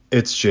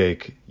It's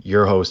Jake,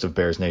 your host of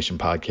Bears Nation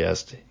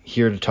podcast,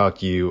 here to talk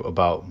to you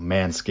about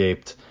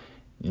Manscaped,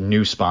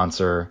 new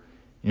sponsor.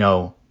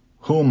 Who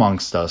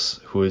amongst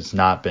us who has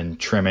not been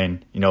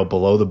trimming,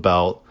 below the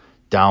belt,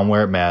 down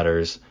where it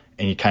matters,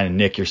 and you kind of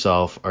nick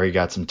yourself or you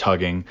got some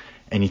tugging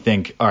and you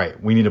think, all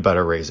right, we need a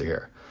better razor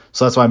here.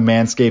 So that's why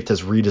Manscaped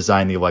has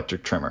redesigned the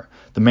electric trimmer.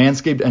 The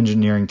Manscaped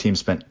engineering team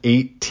spent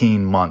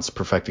 18 months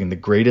perfecting the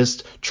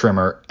greatest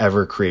trimmer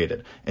ever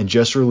created and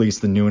just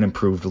released the new and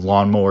improved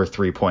Lawnmower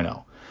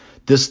 3.0.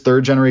 This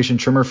third-generation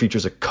trimmer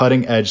features a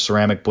cutting-edge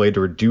ceramic blade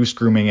to reduce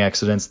grooming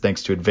accidents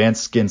thanks to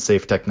advanced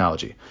skin-safe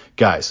technology.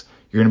 Guys,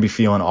 you're going to be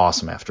feeling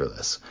awesome after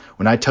this.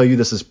 When I tell you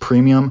this is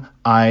premium,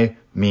 I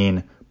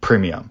mean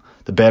premium.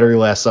 The battery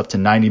lasts up to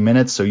 90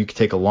 minutes, so you can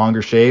take a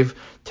longer shave,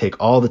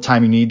 take all the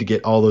time you need to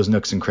get all those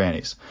nooks and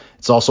crannies.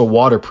 It's also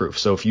waterproof,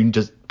 so if you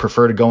just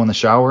prefer to go in the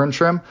shower and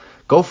trim,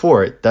 go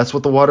for it. That's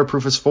what the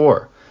waterproof is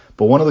for.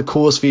 But one of the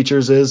coolest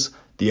features is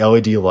the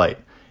LED light.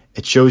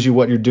 It shows you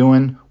what you're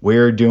doing, where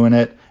you're doing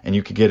it, and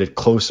you can get a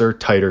closer,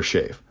 tighter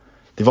shave.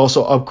 They've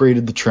also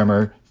upgraded the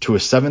trimmer to a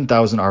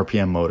 7,000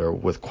 RPM motor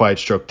with quiet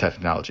stroke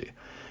technology.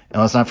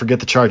 And let's not forget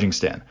the charging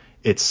stand.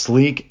 It's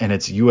sleek and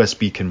it's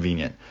USB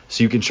convenient,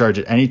 so you can charge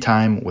it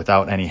anytime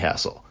without any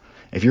hassle.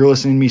 If you're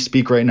listening to me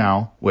speak right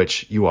now,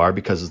 which you are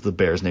because it's the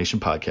Bears Nation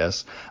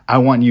podcast, I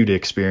want you to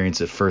experience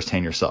it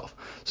firsthand yourself.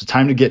 So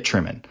time to get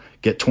trimming.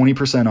 Get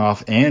 20%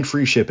 off and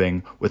free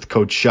shipping with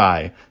code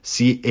CHI,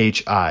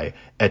 C-H-I,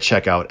 at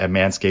checkout at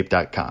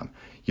manscaped.com.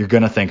 You're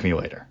going to thank me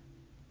later.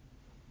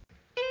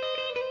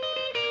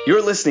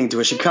 You're listening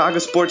to a Chicago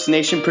Sports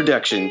Nation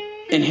production,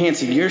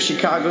 enhancing your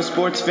Chicago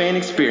sports fan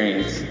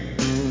experience.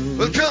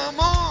 Well, come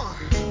on,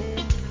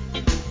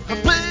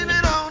 baby,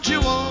 don't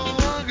you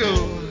wanna go?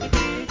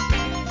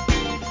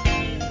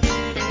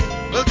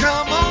 Well,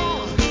 come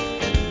on,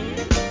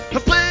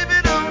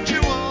 baby, don't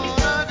you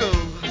wanna go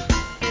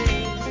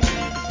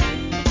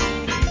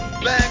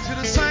back to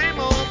the same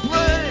old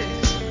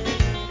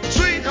place,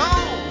 sweet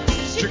home,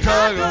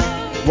 Chicago.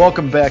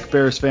 Welcome back,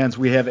 Bears fans.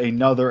 We have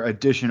another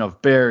edition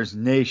of Bears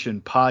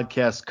Nation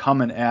podcast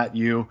coming at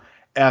you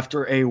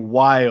after a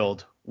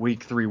wild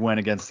Week 3 win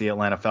against the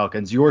Atlanta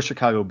Falcons. Your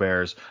Chicago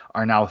Bears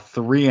are now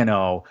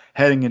 3-0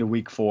 heading into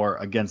Week 4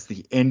 against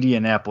the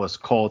Indianapolis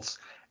Colts,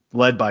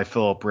 led by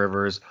Phillip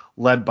Rivers,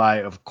 led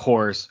by, of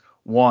course,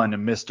 one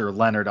Mr.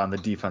 Leonard on the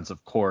defense,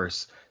 of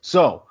course.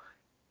 So,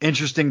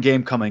 interesting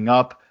game coming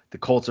up. The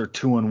Colts are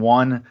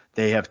 2-1.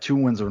 They have 2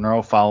 wins in a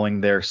row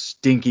following their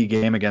stinky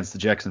game against the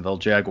Jacksonville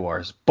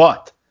Jaguars.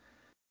 But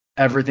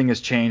everything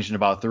has changed in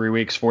about 3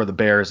 weeks for the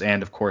Bears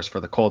and, of course, for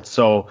the Colts.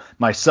 So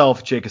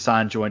myself, Jake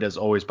Hassan, joined as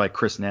always by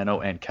Chris Nano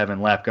and Kevin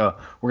Lapka.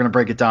 We're going to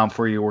break it down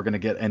for you. We're going to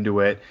get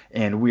into it,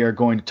 and we are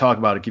going to talk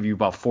about it, give you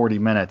about 40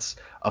 minutes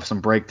of some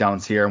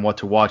breakdowns here and what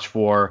to watch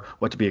for,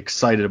 what to be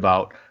excited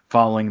about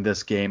following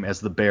this game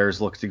as the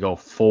Bears look to go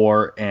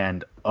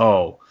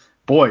 4-0.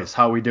 Boys,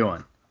 how we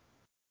doing?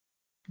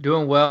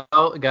 Doing well.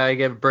 Gotta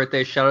give a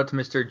birthday shout out to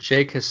Mr.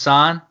 Jake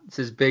Hassan. It's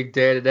his big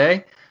day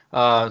today.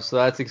 So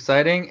that's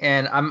exciting.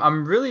 And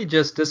I'm really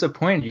just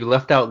disappointed you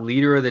left out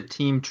leader of the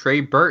team,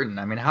 Trey Burton.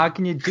 I mean, how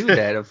can you do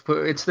that?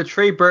 It's the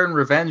Trey Burton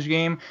revenge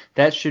game.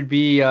 That should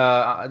be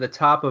the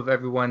top of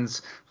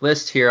everyone's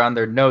list here on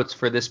their notes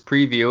for this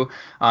preview.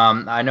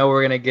 I know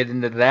we're going to get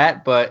into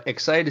that, but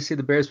excited to see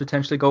the Bears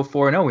potentially go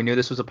 4-0. We knew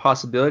this was a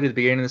possibility at the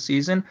beginning of the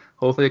season.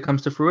 Hopefully it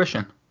comes to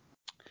fruition.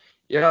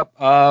 Yeah,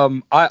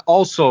 I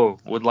also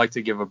would like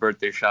to give a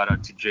birthday shout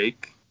out to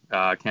Jake.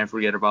 Can't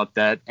forget about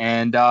that.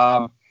 And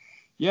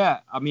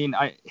yeah, I mean,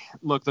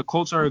 the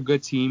Colts are a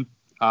good team,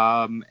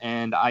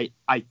 and I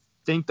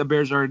think the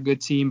Bears are a good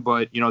team.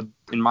 But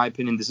in my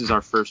opinion, this is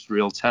our first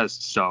real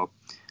test. So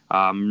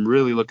I'm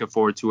really looking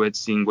forward to it,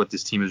 seeing what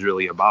this team is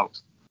really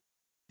about.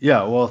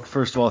 Yeah, well,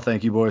 first of all,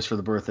 thank you, boys, for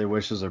the birthday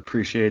wishes. I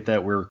appreciate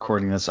that. We're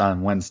recording this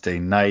on Wednesday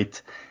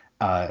night.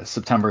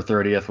 September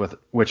 30th,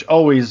 which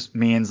always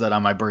means that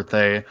on my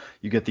birthday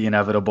you get the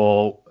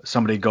inevitable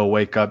somebody go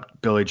wake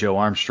up Billy Joe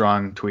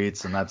Armstrong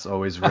tweets, and that's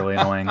always really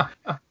annoying.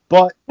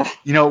 But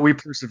we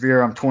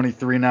persevere. I'm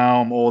 23 now.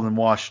 I'm old and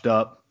washed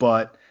up,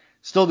 but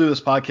still do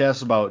this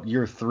podcast about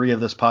year 3 of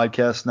this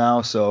podcast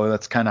now. So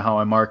that's kind of how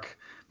I mark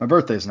my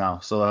birthdays now.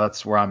 So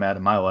that's where I'm at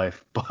in my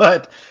life.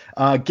 But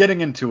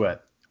getting into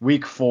it,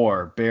 Week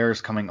 4, Bears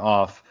coming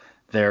off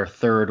their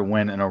 3rd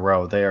win in a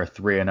row. They are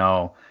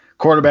 3-0.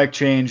 Quarterback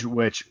change,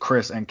 which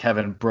Chris and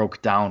Kevin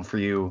broke down for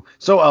you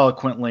so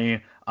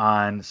eloquently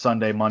on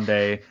Sunday,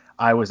 Monday.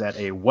 I was at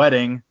a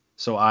wedding,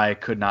 so I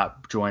could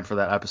not join for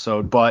that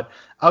episode. But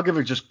I'll give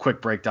a just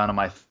quick breakdown of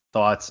my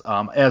thoughts.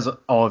 As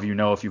all of you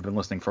know, if you've been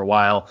listening for a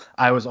while,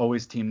 I was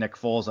always Team Nick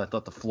Foles. I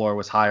thought the floor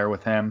was higher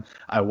with him.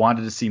 I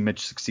wanted to see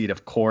Mitch succeed,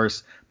 of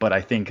course, but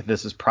I think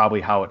this is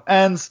probably how it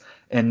ends.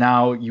 And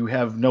now you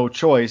have no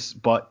choice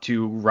but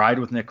to ride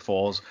with Nick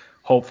Foles,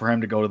 hope for him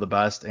to go to the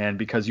best, and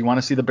because you want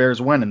to see the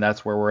Bears win, and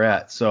that's where we're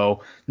at.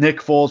 So Nick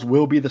Foles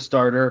will be the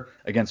starter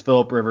against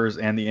Phillip Rivers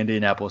and the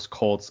Indianapolis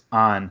Colts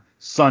on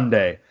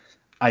Sunday.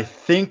 I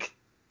think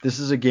this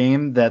is a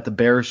game that the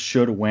Bears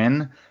should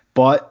win,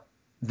 but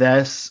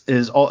this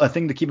is all a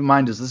thing to keep in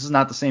mind is this is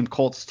not the same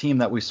Colts team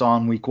that we saw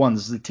in week 1.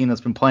 This is a team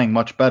that's been playing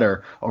much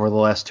better over the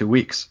last 2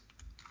 weeks.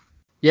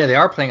 Yeah, they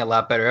are playing a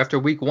lot better. After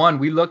week 1,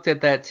 we looked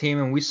at that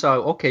team and we saw,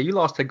 okay, you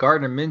lost to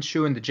Gardner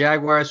Minshew and the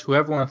Jaguars, who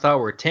everyone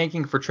thought were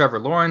tanking for Trevor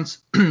Lawrence.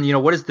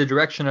 What is the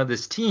direction of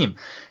this team?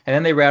 And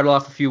then they rattled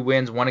off a few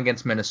wins, one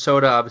against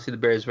Minnesota. Obviously, the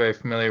Bears are very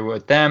familiar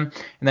with them.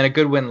 And then a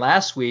good win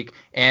last week.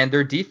 And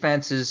their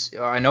defense is,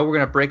 I know we're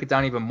going to break it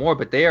down even more,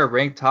 but they are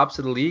ranked tops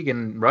of the league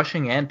in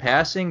rushing and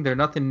passing. They're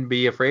nothing to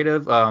be afraid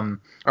of.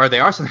 Or they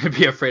are something to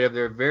be afraid of.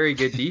 They're a very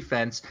good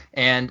defense.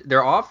 And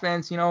their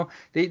offense,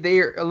 they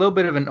are a little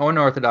bit of an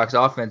unorthodox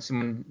offense.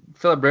 When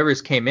Phillip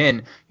Rivers came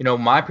in,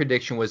 my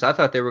prediction was I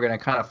thought they were going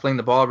to kind of fling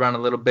the ball around a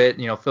little bit.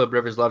 Phillip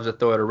Rivers loves to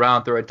throw it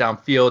around, throw it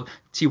downfield.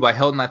 T.Y.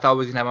 Hilton, I thought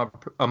was going to have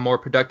a more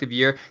productive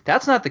year.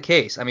 That's not the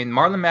case. I mean,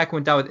 Marlon Mack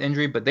went down with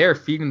injury, but they're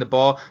feeding the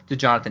ball to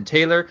Jonathan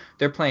Taylor.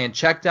 They're playing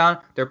check down.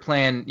 They're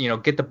playing,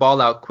 get the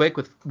ball out quick,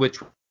 which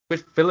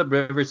Phillip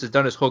Rivers has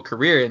done his whole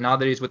career, and now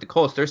that he's with the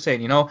Colts, they're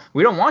saying,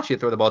 we don't want you to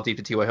throw the ball deep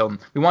to T.Y. Hilton.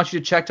 We want you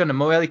to check down to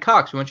Mo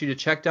Alley-Cox. We want you to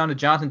check down to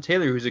Jonathan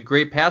Taylor, who's a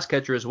great pass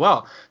catcher as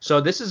well. So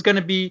this is going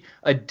to be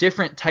a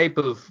different type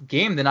of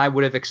game than I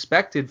would have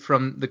expected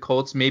from the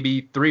Colts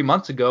maybe 3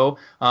 months ago,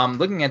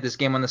 looking at this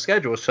game on the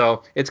schedule.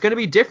 So it's going to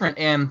be different,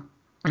 and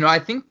I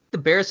think the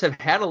Bears have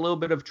had a little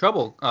bit of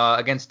trouble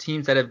against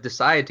teams that have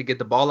decided to get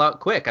the ball out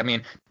quick. I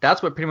mean,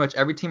 that's what pretty much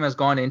every team has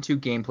gone into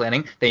game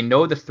planning. They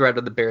know the threat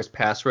of the Bears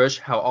pass rush,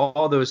 how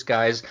all those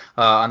guys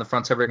on the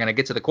front seven are going to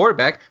get to the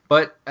quarterback.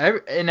 But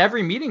in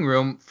every meeting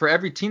room for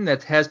every team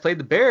that has played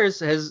the Bears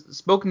has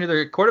spoken to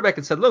their quarterback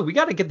and said, look, we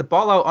got to get the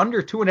ball out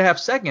under 2.5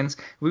 seconds.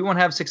 We want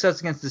to have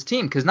success against this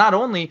team, because not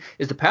only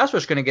is the pass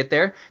rush going to get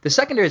there, the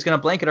secondary is going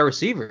to blanket our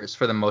receivers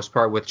for the most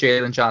part, with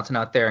Jalen Johnson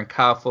out there and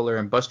Kyle Fuller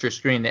and Buster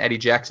Skrine and Eddie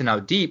Jackson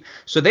out deep.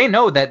 So they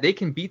know that they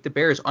can beat the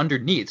Bears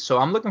underneath. So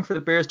I'm looking for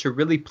the Bears to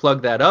really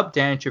plug that up.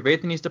 Danny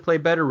Trevathan needs to play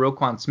better,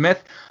 Roquan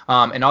Smith,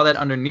 and all that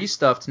underneath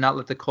stuff to not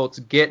let the Colts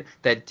get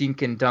that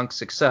dink and dunk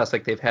success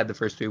like they've had the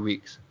first 3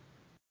 weeks.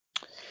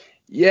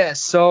 Yeah,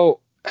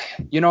 so,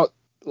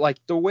 like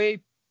the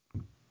way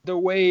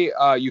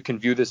you can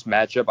view this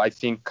matchup, I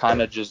think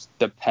kind of just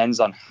depends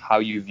on how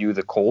you view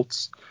the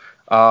Colts.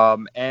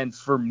 And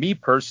for me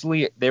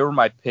personally, they were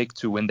my pick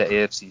to win the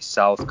AFC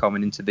South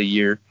coming into the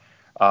year.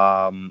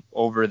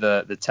 Over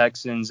the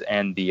Texans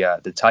and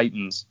the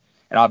Titans,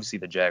 and obviously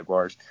the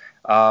Jaguars.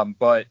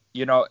 But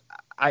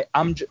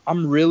I'm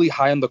really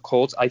high on the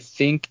Colts. I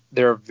think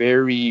they're a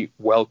very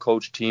well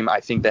coached team.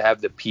 I think they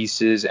have the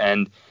pieces,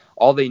 and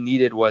all they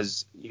needed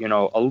was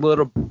a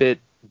little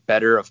bit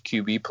better of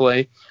QB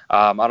play.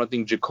 I don't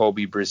think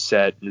Jacoby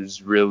Brissett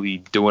is really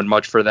doing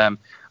much for them.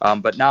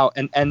 But now,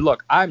 and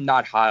look, I'm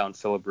not high on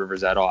Phillip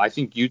Rivers at all. I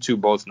think you two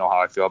both know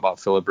how I feel about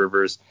Phillip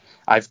Rivers.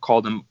 I've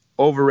called him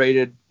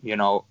overrated,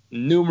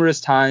 numerous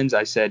times.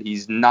 I said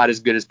he's not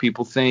as good as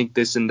people think,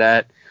 this and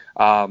that.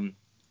 But,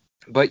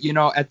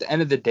 at the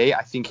end of the day,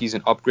 I think he's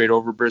an upgrade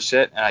over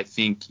Brissett, and I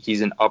think he's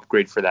an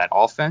upgrade for that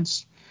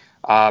offense.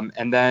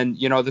 And then,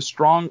 the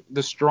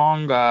strongest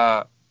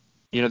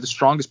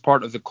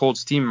part of the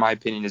Colts team, in my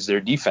opinion, is their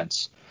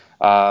defense.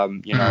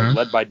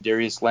 Led by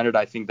Darius Leonard.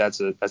 I think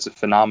that's a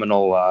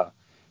phenomenal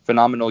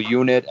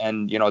unit.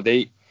 And,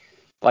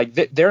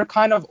 they're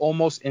kind of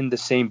almost in the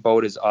same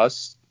boat as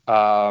us.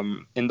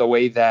 In the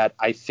way that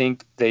I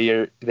think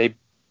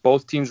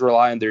both teams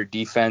rely on their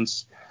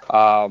defense,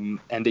 and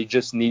they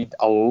just need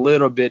a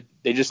little bit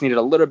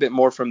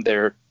more from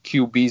their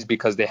QBs,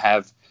 because they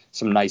have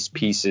some nice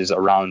pieces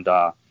around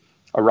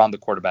the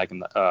quarterback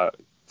and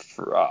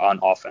on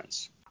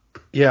offense.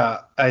 Yeah,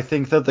 I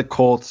think that the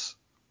Colts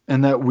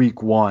in that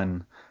week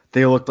 1,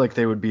 they looked like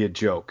they would be a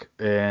joke,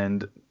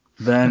 and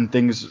then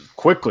things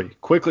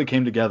quickly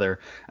came together.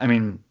 I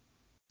mean,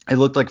 it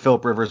looked like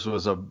Phillip Rivers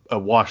was a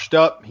washed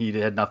up. He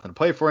had nothing to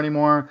play for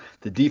anymore.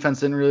 The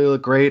defense didn't really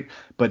look great.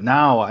 But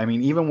now, I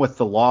mean, even with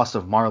the loss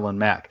of Marlon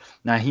Mack,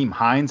 Nyheim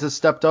Hines has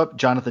stepped up.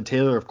 Jonathan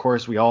Taylor, of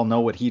course, we all know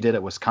what he did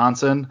at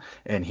Wisconsin,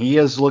 and he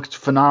has looked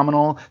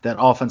phenomenal. That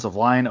offensive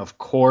line, of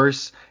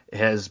course,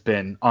 has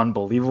been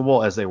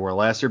unbelievable, as they were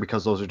last year,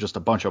 because those are just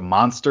a bunch of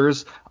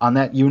monsters on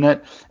that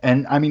unit.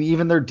 And, I mean,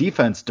 even their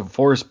defense,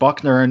 DeForest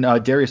Buckner and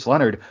Darius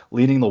Leonard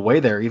leading the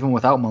way there, even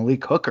without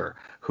Malik Hooker,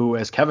 who,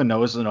 as Kevin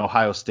knows, is an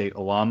Ohio State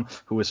alum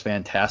who was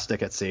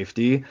fantastic at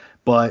safety.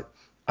 But,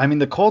 I mean,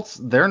 the Colts,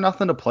 they're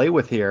nothing to play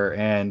with here,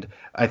 and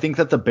I think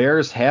that the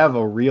Bears have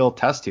a real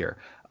test here.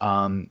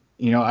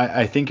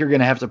 I think you're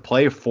going to have to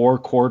play 4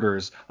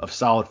 quarters of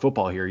solid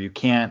football here. You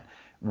can't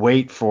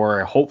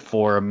hope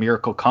for a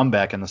miracle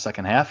comeback in the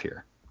second half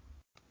here.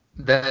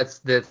 That's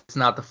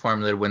not the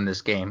formula to win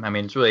this game. I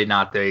mean, it's really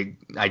not the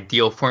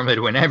ideal formula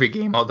to win every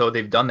game, although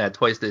they've done that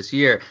twice this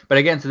year. But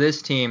against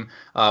this team,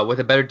 with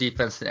a better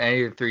defense than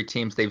any of the 3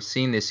 teams they've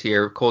seen this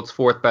year, Colts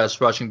 4th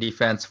best rushing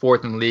defense,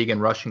 4th in the league in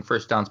rushing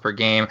first downs per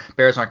game.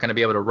 Bears aren't going to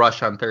be able to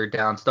rush on third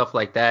down, stuff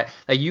like that.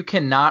 Like, you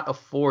cannot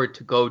afford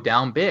to go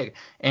down big.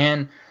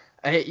 And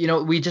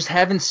We just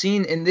haven't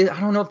seen, and I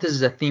don't know if this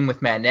is a theme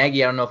with Matt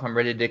Nagy. I don't know if I'm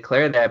ready to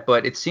declare that,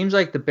 but it seems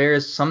like the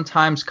Bears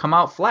sometimes come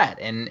out flat,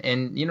 and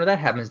that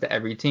happens to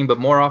every team. But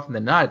more often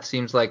than not, it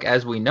seems like,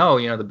 as we know,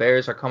 the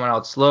Bears are coming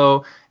out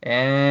slow,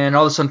 and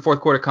all of a sudden fourth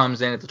quarter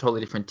comes in, it's a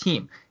totally different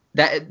team.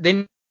 That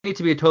they need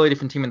to be a totally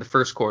different team in the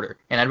first quarter,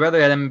 and I'd rather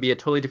have them be a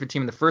totally different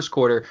team in the first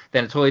quarter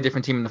than a totally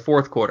different team in the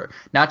fourth quarter.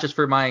 Not just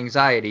for my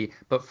anxiety,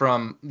 but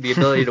from the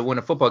ability to win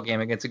a football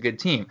game against a good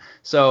team.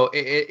 So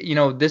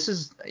this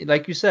is,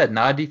 like you said,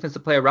 not a defense to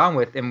play around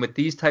with, and with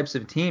these types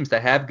of teams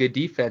that have good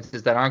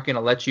defenses that aren't going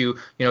to let you,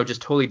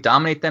 just totally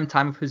dominate them,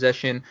 time of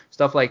possession,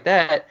 stuff like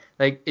that.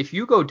 Like, if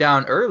you go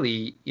down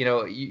early,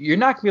 you're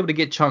not going to be able to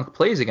get chunk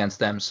plays against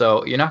them.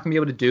 So you're not going to be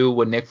able to do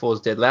what Nick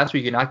Foles did last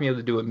week. You're not going to be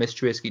able to do what Mitch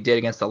Trubisky did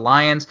against the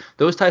Lions.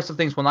 Those types of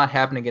things will not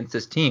happen against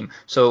this team.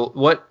 So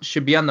what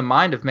should be on the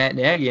mind of Matt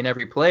Nagy and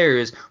every player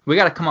is we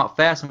got to come out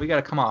fast and we got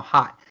to come out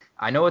hot.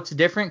 I know it's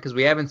different because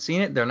we haven't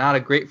seen it. They're not a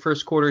great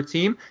first quarter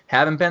team,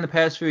 haven't been the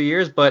past few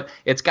years, but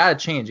it's got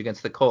to change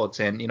against the Colts.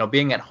 And,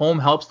 being at home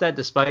helps that,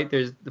 despite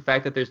the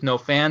fact that there's no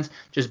fans.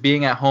 Just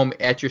being at home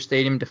at your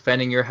stadium,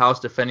 defending your house,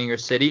 defending your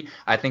city,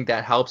 I think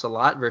that helps a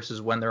lot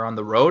versus when they're on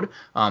the road.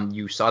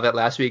 You saw that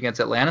last week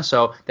against Atlanta.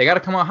 So they got to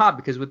come out hot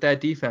because with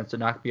that defense, they're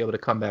not going to be able to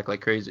come back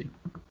like crazy.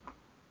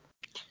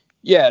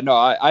 Yeah, no,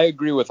 I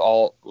agree with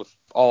all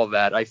of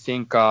that. I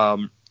think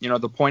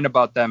the point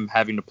about them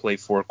having to play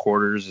 4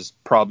 quarters is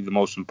probably the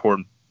most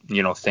important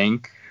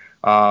thing,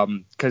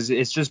 because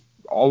it's just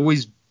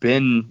always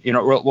been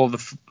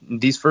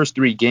these first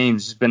 3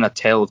 games has been a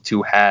tale of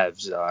 2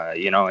 halves,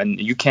 and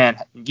you can't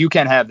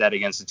have that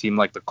against a team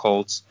like the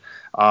Colts.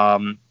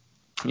 If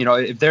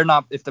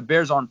the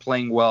Bears aren't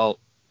playing well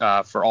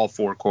for all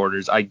 4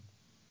 quarters, I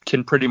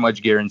can pretty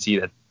much guarantee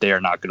that they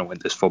are not going to win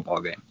this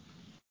football game.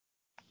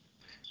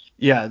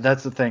 Yeah,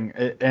 that's the thing.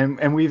 And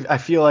I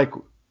feel like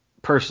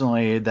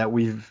personally that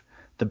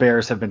the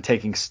Bears have been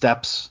taking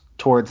steps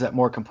towards that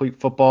more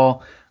complete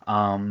football.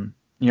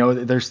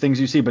 There's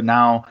things you see, but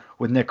now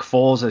with Nick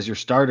Foles as your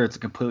starter, it's a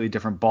completely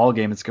different ball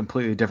game. It's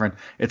completely different.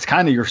 It's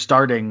kind of you're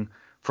starting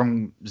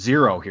from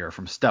zero here,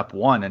 from step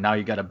one, and now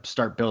you got to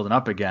start building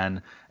up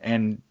again.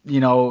 And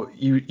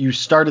you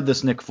started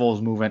this Nick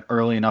Foles movement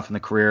early enough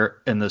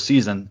in the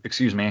season,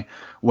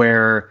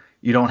 where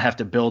you don't have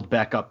to build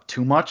back up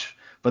too much.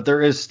 But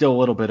there is still a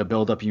little bit of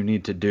buildup you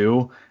need to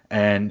do.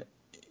 And,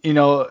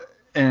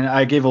 and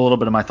I gave a little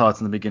bit of my thoughts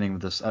in the beginning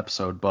of this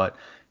episode, but,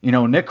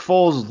 Nick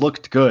Foles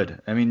looked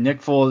good. I mean, Nick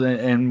Foles,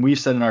 and we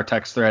said in our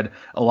text thread,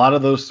 a lot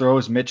of those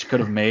throws Mitch could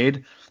have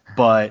made,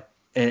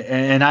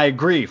 and I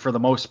agree for the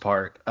most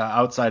part,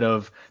 outside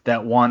of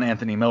that one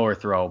Anthony Miller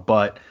throw.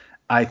 But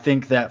I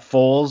think that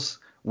Foles,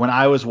 when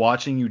I was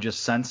watching, you just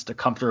sensed a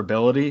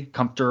comfortability.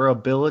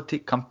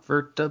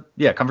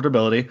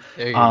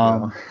 There you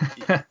go.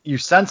 You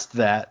sensed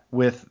that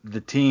with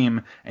the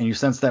team, and you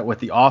sensed that with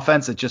the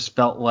offense. It just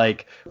felt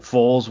like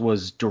Foles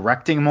was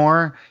directing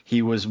more.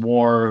 He was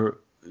more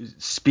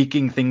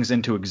speaking things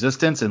into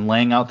existence and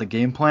laying out the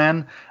game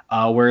plan,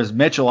 whereas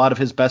Mitch, a lot of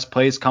his best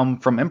plays come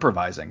from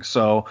improvising.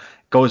 So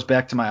goes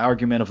back to my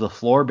argument of the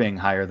floor being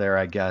higher there,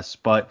 I guess.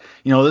 But,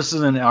 this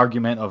is an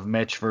argument of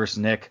Mitch versus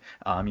Nick.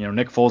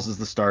 Nick Foles is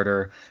the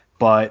starter.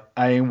 But,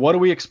 what are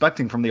we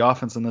expecting from the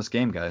offense in this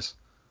game, guys?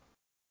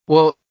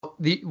 Well,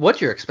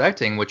 what you're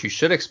expecting, what you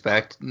should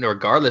expect,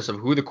 regardless of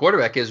who the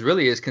quarterback is,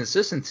 really is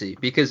consistency.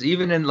 Because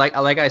even in, like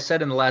I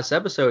said in the last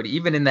episode,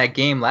 even in that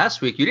game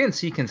last week, you didn't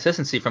see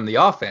consistency from the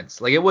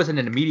offense. Like, it wasn't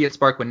an immediate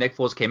spark when Nick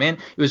Foles came in.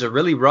 It was a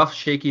really rough,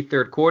 shaky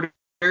third quarter.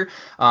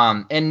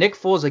 And Nick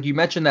Foles, like you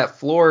mentioned, that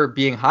floor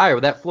being higher.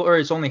 That floor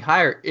is only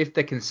higher if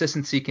the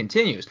consistency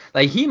continues.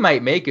 Like, he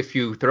might make a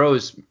few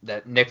throws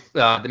that Mitch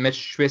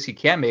Trubisky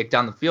can't make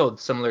down the field,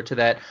 similar to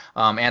that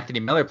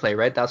Anthony Miller play,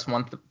 right? That's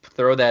one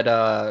throw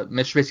that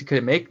Mitch Trubisky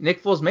couldn't make.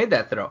 Nick Foles made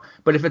that throw.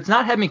 But if it's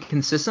not happening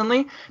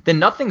consistently, then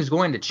nothing's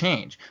going to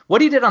change.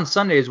 What he did on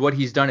Sunday is what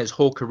he's done his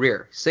whole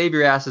career. Save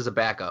your ass as a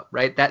backup,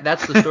 right?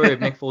 That's the story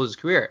of Nick Foles'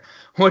 career.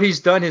 What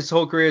he's done his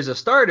whole career as a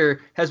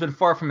starter has been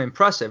far from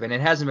impressive, and it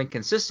hasn't been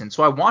consistent.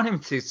 So I want him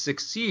to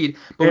succeed,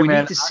 but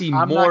need to see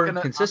more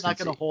consistency. I'm not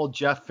going to hold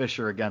Jeff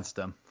Fisher against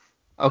him.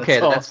 Okay,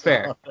 that's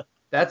fair.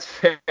 That's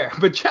fair.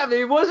 But Jeff,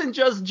 it wasn't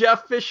just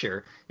Jeff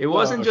Fisher.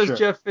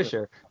 Jeff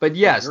Fisher. But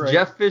yes, right.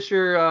 Jeff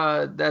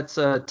Fisher, that's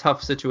a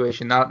tough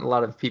situation. Not a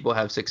lot of people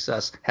have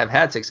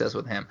had success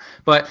with him.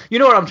 But you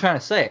know what I'm trying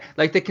to say.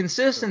 Like, the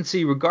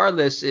consistency,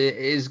 regardless,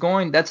 is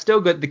going. That's still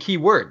good. The key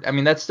word. I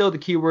mean, that's still the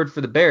key word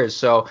for the Bears.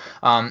 So,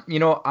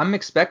 I'm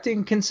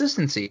expecting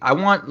consistency. I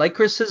want, like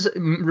Chris has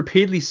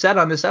repeatedly said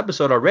on this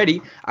episode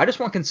already, I just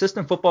want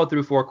consistent football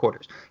through 4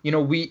 quarters.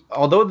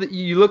 Although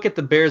you look at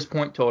the Bears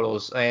point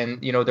totals, and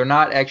they're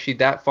not actually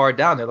that far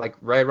down. They're like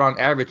right around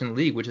average in the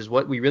league, which is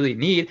what we really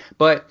need.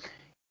 But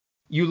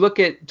you look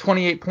at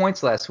 28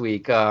 points last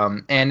week,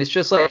 and it's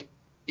just like,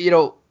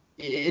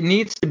 it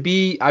needs to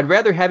be, I'd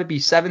rather have it be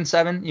 7-7,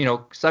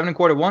 7 in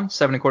quarter 1,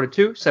 7 in quarter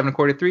 2, 7 in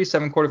quarter 3,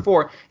 7 in quarter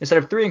 4, instead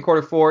of 3 in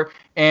quarter 4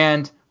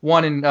 and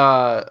one in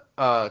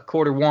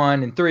quarter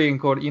 1 and 3 in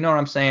quarter. You know what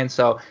I'm saying?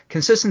 So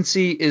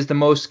consistency is the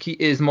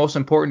most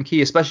important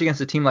key, especially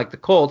against a team like the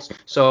Colts.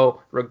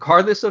 So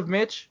regardless of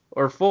Mitch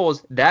or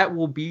Foles, that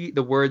will be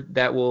the word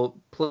that will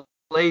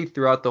play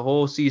throughout the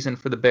whole season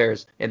for the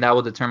Bears, and that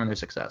will determine their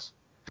success.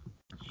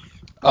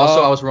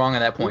 Also, I was wrong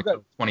on that point.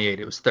 28.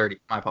 It was 30.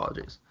 My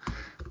apologies.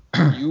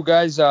 You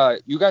guys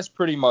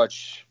pretty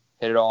much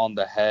hit it on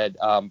the head.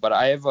 But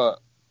I have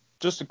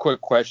just a quick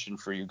question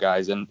for you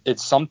guys, and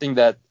it's something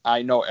that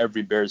I know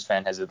every Bears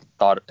fan has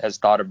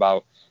thought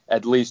about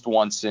at least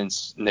once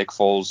since Nick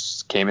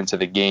Foles came into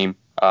the game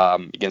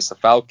against the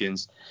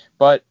Falcons.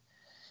 But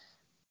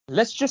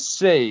let's just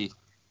say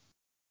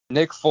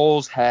Nick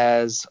Foles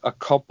has a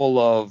couple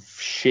of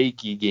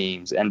shaky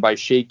games, and by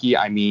shaky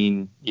I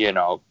mean,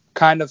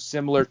 kind of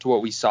similar to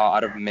what we saw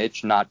out of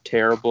Mitch, not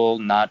terrible,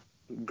 not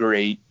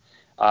great.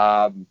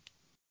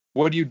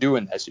 What do you do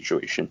in that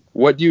situation?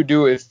 What do you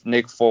do if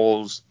Nick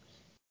Foles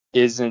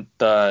isn't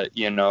the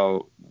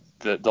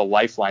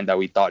lifeline that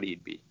we thought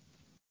he'd be?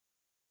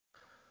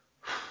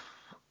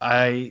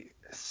 I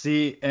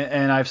see,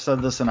 and I've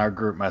said this in our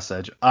group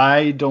message,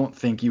 I don't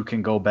think you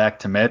can go back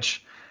to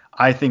Mitch.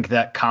 I think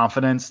that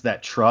confidence,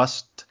 that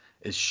trust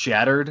is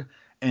shattered.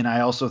 And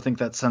I also think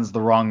that sends the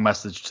wrong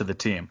message to the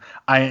team.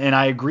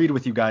 I agreed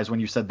with you guys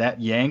when you said that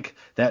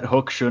that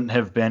hook shouldn't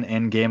have been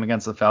in game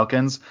against the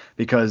Falcons,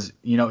 because,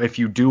 if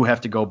you do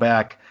have to go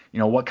back,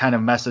 what kind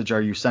of message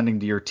are you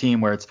sending to your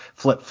team where it's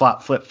flip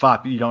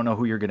flop, you don't know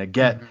who you're going to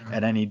get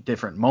at any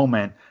different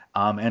moment.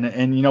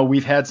 And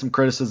we've had some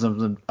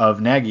criticisms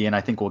of Nagy, and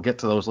I think we'll get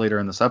to those later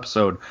in this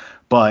episode,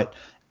 but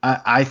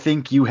I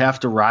think you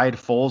have to ride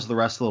Foles the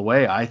rest of the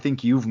way. I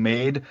think you've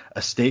made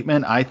a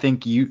statement. I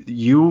think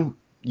you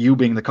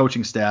being the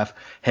coaching staff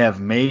have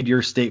made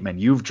your statement.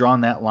 You've drawn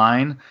that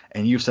line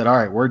and you've said, all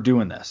right, we're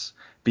doing this,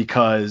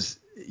 because,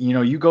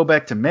 you go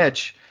back to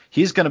Mitch,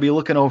 he's going to be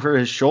looking over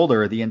his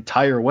shoulder the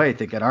entire way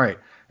thinking, all right,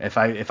 if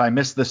I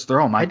miss this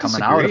throw, am I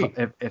coming out?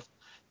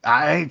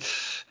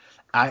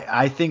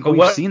 I think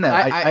we've seen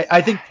that.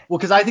 I think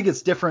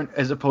it's different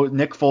as opposed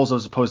Nick Foles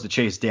as opposed to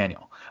Chase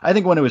Daniel. I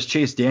think when it was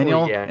Chase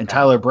Daniel and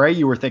Tyler Bray,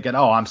 you were thinking,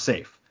 oh, I'm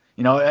safe.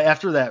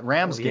 After that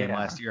Rams game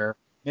last year,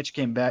 Mitch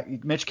came back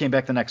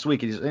the next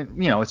week. He's,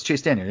 it's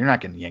Chase Daniel. You're not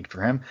getting yanked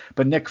for him.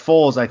 But Nick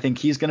Foles, I think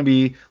he's going to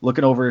be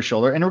looking over his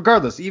shoulder. And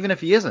regardless, even if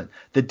he isn't,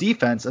 the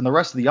defense and the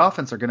rest of the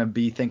offense are going to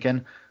be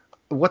thinking,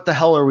 what the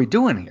hell are we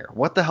doing here?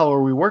 What the hell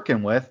are we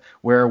working with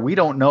where we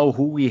don't know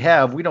who we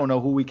have? We don't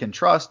know who we can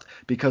trust,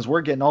 because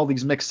we're getting all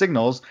these mixed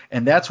signals.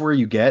 And that's where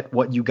you get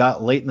what you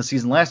got late in the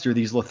season last year,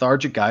 these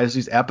lethargic guys,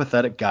 these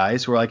apathetic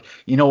guys who are like,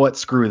 you know what,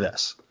 screw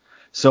this.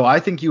 So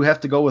I think you have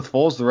to go with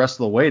Foles the rest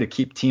of the way to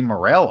keep team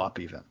morale up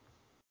even.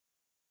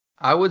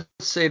 I would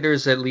say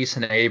there's at least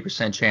an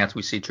 80% chance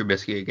we see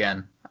Trubisky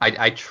again.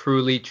 I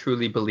truly,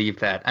 truly believe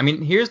that. I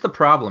mean, here's the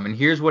problem, and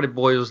here's what it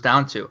boils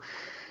down to.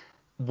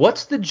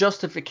 What's the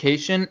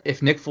justification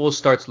if Nick Foles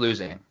starts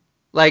losing?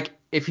 Like,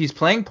 if he's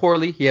playing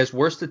poorly, he has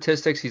worse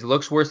statistics, he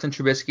looks worse than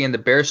Trubisky, and the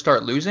Bears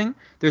start losing,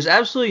 there's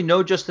absolutely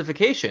no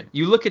justification.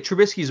 You look at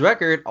Trubisky's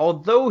record,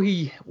 although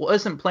he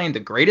wasn't playing the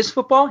greatest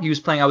football, he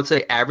was playing, I would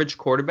say, average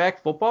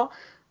quarterback football,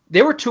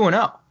 they were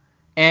 2-0.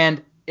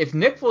 And if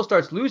Nick Foles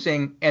starts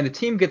losing and the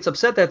team gets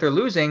upset that they're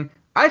losing,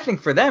 I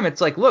think for them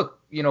it's like, look,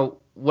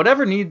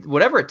 whatever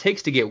it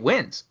takes to get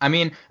wins. I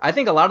mean, I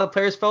think a lot of the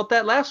players felt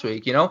that last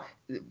week.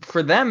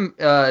 For them,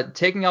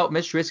 taking out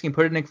Mitch Trubisky and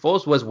putting Nick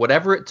Foles was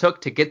whatever it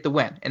took to get the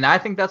win, and I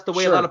think that's the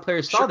way a lot of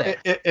players saw that.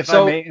 If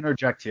I may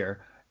interject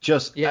here,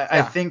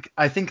 I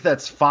think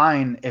that's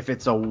fine if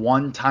it's a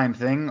one-time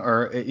thing,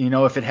 or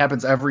if it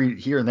happens every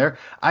here and there.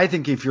 I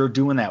think if you're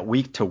doing that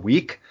week to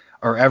week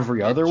or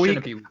every other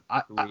week,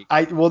 and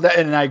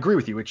I agree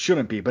with you, it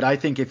shouldn't be. But I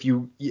think if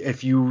you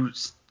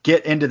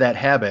get into that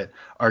habit,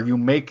 or you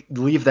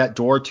leave that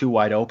door too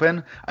wide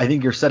open, I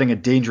think you're setting a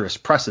dangerous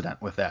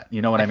precedent with that.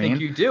 You know what I mean? I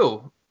think you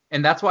do.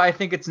 And that's why I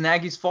think it's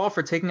Nagy's fault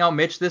for taking out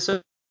Mitch this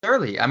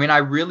early. I mean, I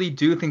really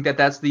do think that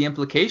that's the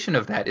implication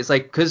of that. It's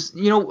like, because,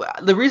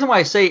 the reason why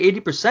I say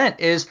 80%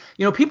 is,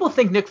 people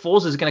think Nick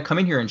Foles is going to come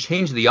in here and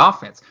change the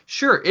offense.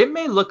 Sure, it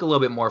may look a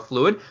little bit more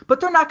fluid, but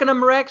they're not going to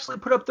miraculously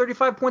put up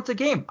 35 points a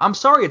game. I'm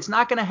sorry, it's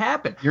not going to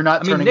happen. You're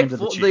not turning into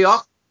the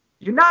Chiefs.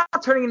 You're not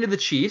turning into the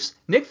Chiefs.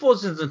 Nick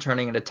Foles isn't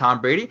turning into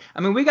Tom Brady.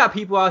 I mean, we got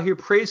people out here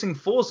praising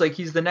Foles like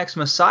he's the next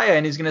Messiah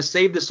and he's going to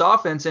save this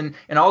offense, and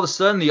all of a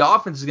sudden the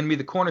offense is going to be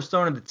the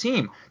cornerstone of the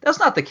team. That's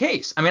not the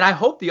case. I mean, I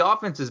hope the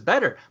offense is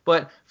better,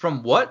 but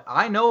from what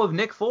I know of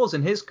Nick Foles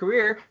in his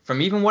career,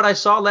 from even what I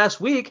saw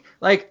last week,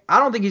 I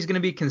don't think he's going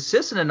to be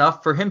consistent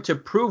enough for him to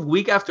prove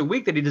week after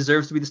week that he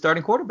deserves to be the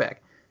starting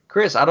quarterback.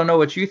 Chris, I don't know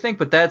what you think,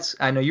 but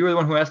I know you were the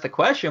one who asked the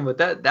question, but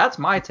that's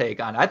my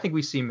take on it. I think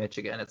we see Mitch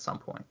again at some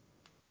point,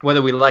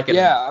 whether we like it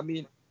or not.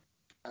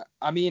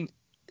 I mean,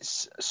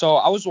 so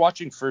I was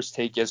watching First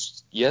Take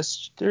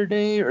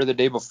yesterday or the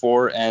day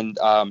before, and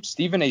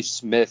Stephen A.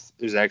 Smith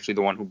is actually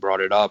the one who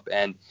brought it up,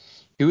 and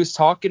he was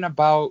talking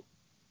about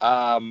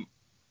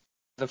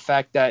the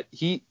fact that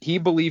he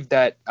believed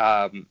that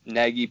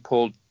Nagy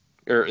pulled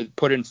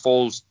put in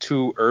Foles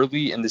too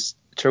early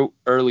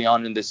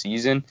on in the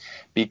season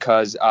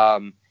because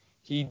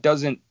he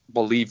doesn't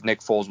believe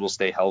Nick Foles will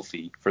stay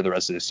healthy for the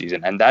rest of the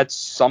season, and that's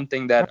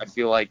something that I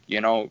feel like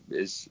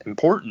is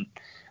important.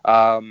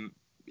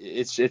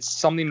 It's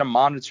something to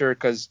monitor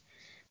because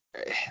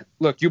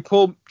look, you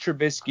pull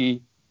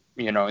Trubisky,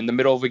 in the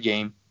middle of a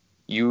game,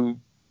 you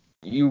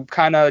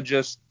kind of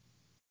just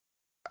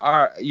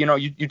are,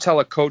 you tell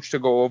a coach to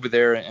go over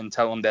there and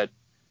tell him that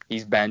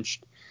he's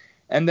benched.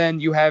 And then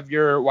you have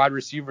your wide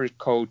receiver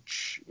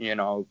coach,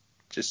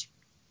 just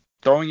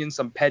throwing in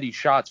some petty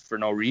shots for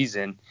no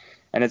reason.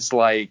 And it's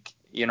like,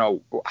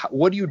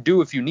 what do you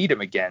do if you need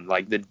him again?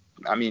 I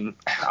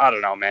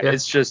don't know, man. Yeah.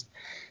 It's just,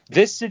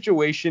 this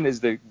situation is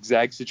the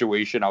exact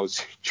situation I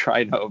was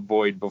trying to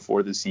avoid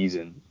before the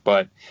season.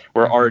 But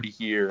we're already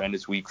here and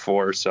it's week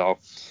 4. So,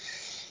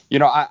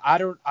 I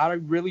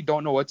really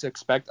don't know what to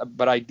expect.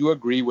 But I do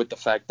agree with the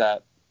fact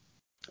that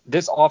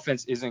this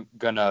offense isn't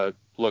going to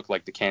look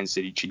like the Kansas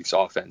City Chiefs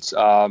offense.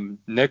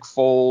 Nick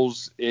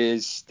Foles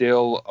is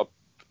still an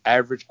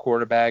average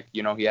quarterback.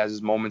 He has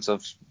his moments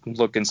of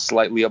looking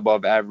slightly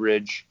above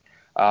average.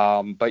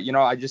 But,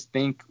 I just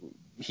think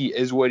he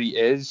is what he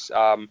is.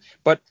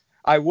 But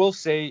I will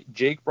say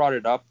Jake brought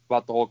it up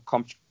about the whole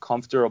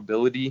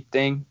comfortability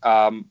thing.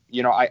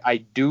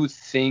 I do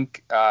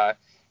think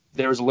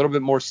there was a little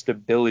bit more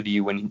stability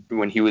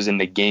when he was in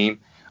the game.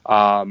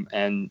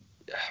 And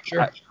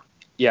sure.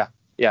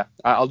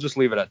 I'll just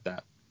leave it at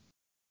that.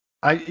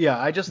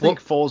 I just think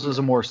Foles is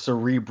a more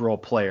cerebral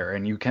player,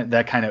 and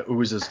that kind of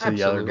oozes to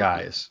the other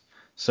guys.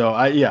 So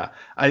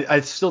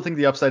I still think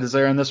the upside is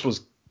there, and this was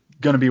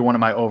going to be one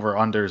of my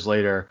over-unders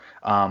later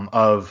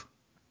of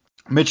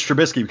Mitch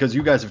Trubisky, because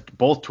you guys have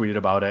both tweeted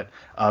about it,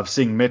 of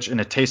seeing Mitch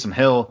in a Taysom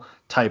Hill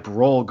type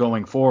role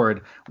going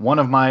forward. One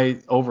of my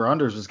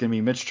over-unders was going to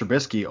be Mitch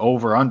Trubisky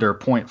over-under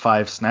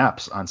 0.5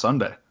 snaps on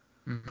Sunday.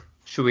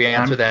 Should we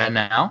answer that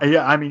now?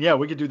 Yeah,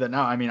 we could do that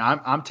now.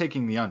 I'm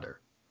taking the under.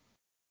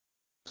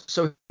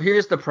 So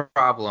here's the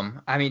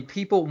problem.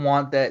 People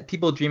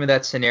dream of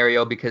that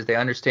scenario because they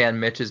understand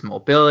Mitch's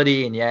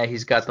mobility, and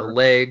he's got the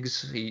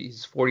legs.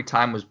 His 40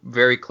 time was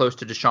very close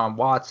to Deshaun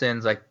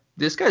Watson's.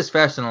 This guy's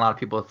faster than a lot of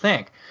people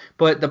think.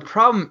 But the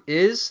problem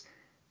is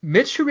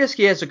Mitch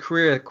Trubisky has a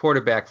career at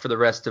quarterback for the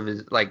rest of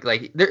his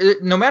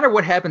no matter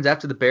what happens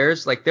after the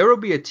Bears, there will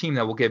be a team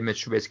that will give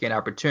Mitch Trubisky an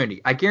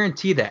opportunity. I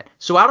guarantee that.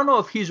 So I don't know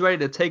if he's ready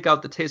to take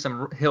out the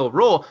Taysom Hill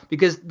role,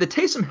 because the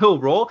Taysom Hill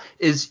role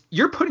is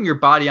you're putting your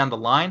body on the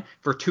line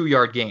for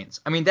 2-yard gains.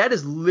 That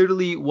is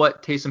literally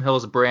what Taysom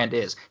Hill's brand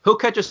is. He'll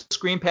catch a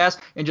screen pass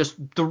and just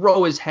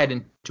throw his head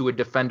into a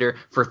defender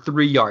for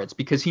 3 yards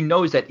because he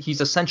knows that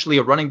he's essentially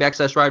a running back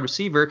 / wide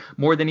receiver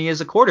more than he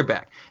is a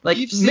quarterback.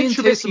 Mitch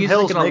Trubisky isn't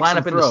going to line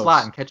up in the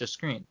slot and catch a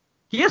screen.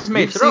 He has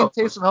made throws.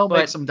 We've seen Taysom Hill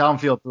make some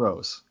downfield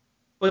throws.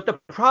 But the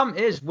problem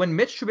is when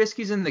Mitch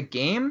Trubisky's in the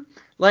game,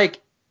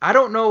 I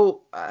don't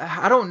know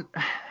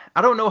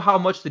how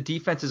much the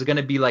defense is going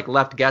to be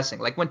left guessing.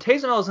 When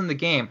Taysom Hill is in the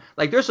game,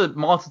 there's a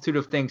multitude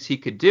of things he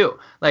could do.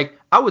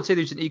 I would say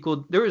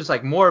there is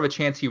more of a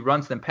chance he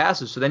runs than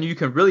passes. So then you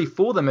can really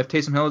fool them if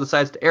Taysom Hill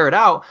decides to air it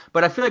out.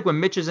 But I feel like when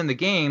Mitch is in the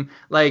game,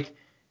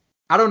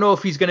 I don't know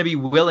if he's going to be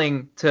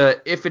willing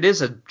to, if it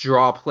is a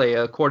draw play,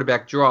 a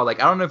quarterback draw, I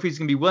don't know if he's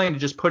going to be willing to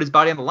just put his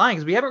body on the line,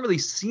 because we haven't really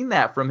seen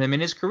that from him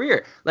in his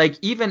career.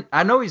 Even,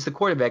 I know he's the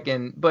quarterback,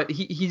 but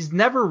he's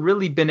never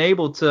really been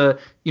able to,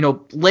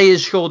 lay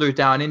his shoulder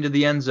down into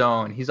the end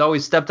zone. He's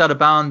always stepped out of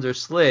bounds or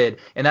slid,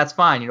 and that's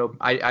fine.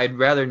 I'd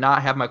rather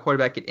not have my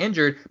quarterback get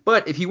injured,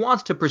 but if he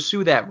wants to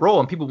pursue that role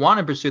and people want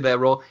to pursue that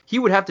role, he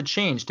would have to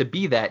change to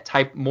be that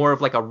type, more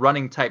of a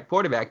running type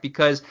quarterback,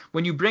 because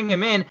when you bring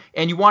him in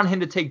and you want him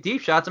to take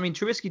deep shots,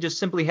 Trubisky just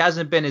simply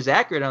hasn't been as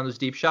accurate on those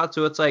deep shots.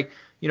 So it's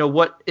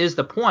what is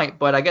the point?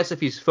 But I guess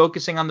if he's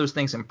focusing on those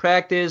things in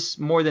practice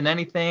more than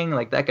anything,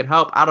 that could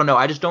help. I don't know.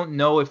 I just don't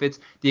know if it's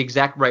the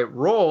exact right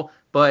role.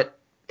 But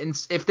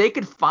if they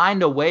could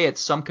find a way at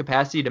some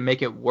capacity to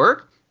make it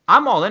work,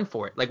 I'm all in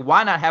for it.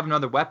 Why not have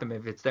another weapon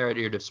if it's there at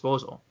your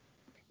disposal?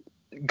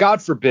 God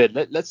forbid,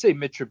 let's say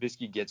Mitch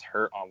Trubisky gets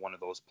hurt on one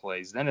of those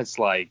plays. Then it's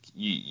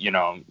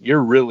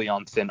you're really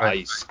on thin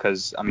ice,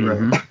 because,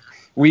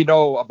 we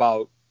know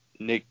about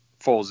Nick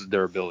Foles'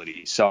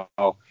 durability. So,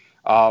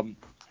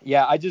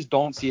 I just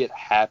don't see it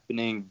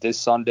happening this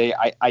Sunday.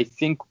 I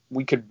think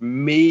we could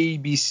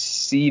maybe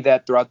see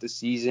that throughout the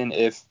season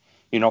if,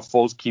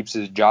 Foles keeps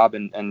his job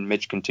and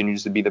Mitch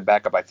continues to be the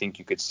backup. I think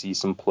you could see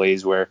some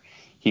plays where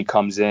he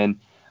comes in.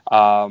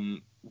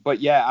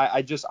 But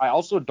I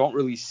also don't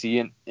really see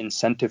an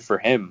incentive for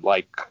him.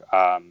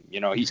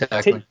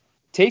 Exactly.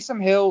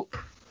 Taysom Hill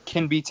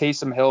can be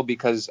Taysom Hill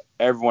because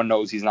everyone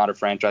knows he's not a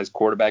franchise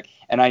quarterback.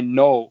 And I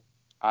know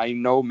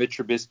Mitch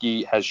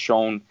Trubisky has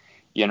shown,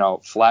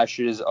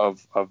 flashes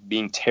of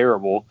being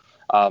terrible.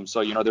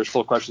 So, there's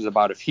still questions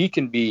about if he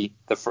can be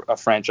a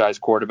franchise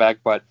quarterback.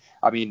 But,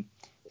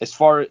 as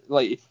far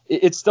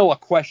it's still a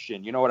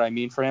question, you know what I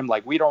mean, for him?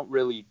 We don't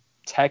really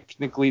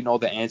technically know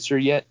the answer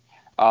yet.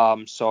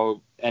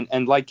 So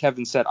and like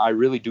Kevin said, I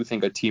really do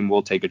think a team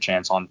will take a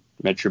chance on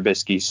Mitch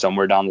Trubisky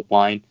somewhere down the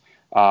line.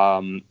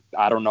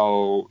 I don't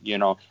know,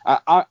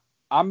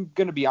 I'm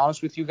gonna be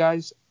honest with you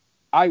guys.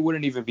 I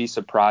wouldn't even be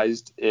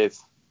surprised if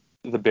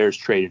the Bears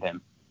traded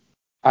him.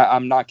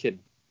 I'm not kidding.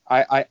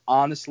 I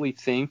honestly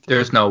think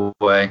There's no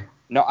way.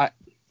 no.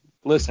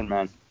 Listen,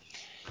 man.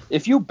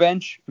 If you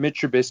bench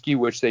Mitch Trubisky,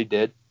 which they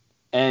did,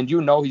 and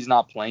he's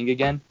not playing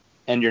again,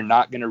 and you're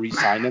not going to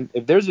re-sign him,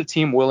 if there's a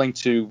team willing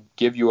to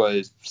give you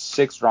a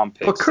 6th-round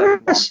pick, But Chris,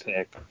 7th-round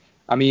pick,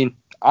 I mean,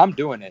 I'm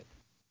doing it.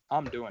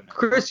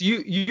 Chris,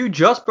 you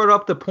just brought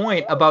up the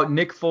point about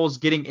Nick Foles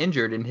getting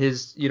injured and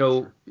his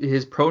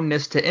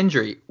proneness to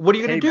injury. What are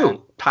you going to do?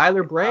 Man.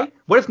 Tyler Bray?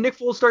 What if Nick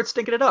Foles starts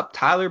stinking it up?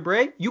 Tyler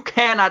Bray? You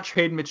cannot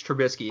trade Mitch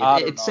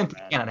Trubisky. It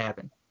simply cannot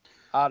happen.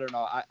 I don't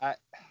know.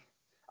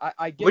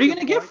 I get what are you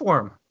going to get for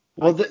him?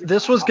 Well,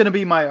 this was going to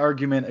be my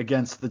argument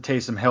against the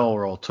Taysom Hill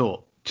role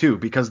too,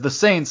 because the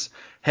Saints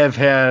have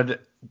had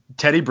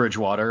Teddy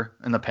Bridgewater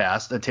in the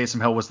past, and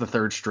Taysom Hill was the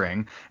 3rd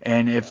string.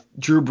 And if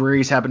Drew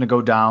Brees happened to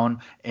go down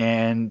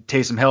and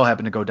Taysom Hill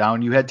happened to go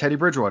down, you had Teddy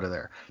Bridgewater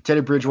there.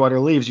 Teddy Bridgewater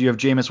leaves, you have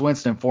Jameis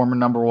Winston, former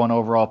number 1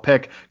 overall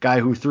pick,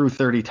 guy who threw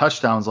 30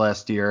 touchdowns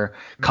last year,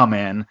 come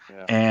in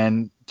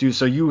and do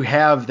so. You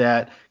have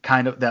that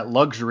kind of that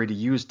luxury to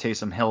use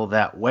Taysom Hill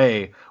that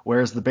way,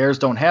 whereas the Bears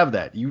don't have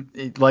that.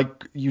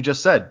 Like you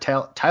just said,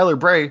 Tyler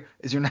Bray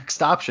is your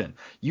next option.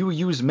 You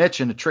use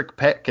Mitch in a trick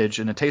package,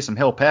 in a Taysom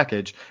Hill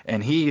package,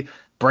 and he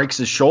breaks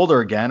his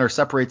shoulder again or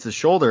separates his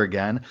shoulder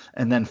again,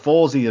 and then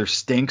Foles either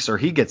stinks or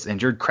he gets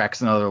injured,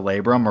 cracks another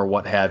labrum or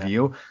what have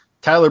you.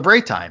 Tyler Bray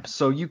time.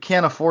 So you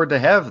can't afford to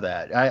have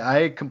that.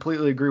 I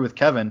completely agree with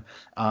Kevin.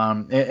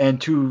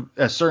 And to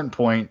a certain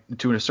point,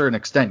 to a certain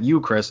extent,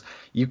 you, Chris,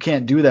 you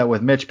can't do that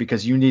with Mitch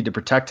because you need to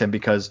protect him,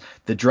 because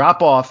the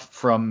drop off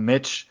from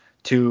Mitch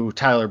to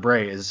Tyler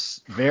Bray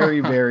is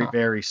very, very,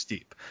 very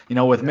steep.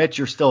 With Mitch,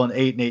 you're still an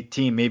 8-8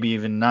 team, maybe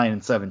even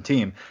 9-7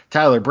 team.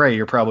 Tyler Bray,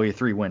 you're probably a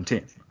 3-win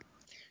team.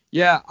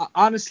 Yeah,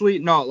 honestly,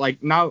 no.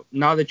 Like now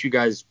that you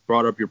guys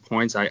brought up your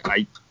points,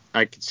 I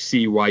could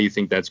see why you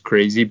think that's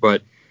crazy,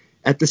 but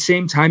at the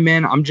same time,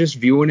 man, I'm just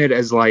viewing it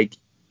as like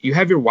you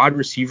have your wide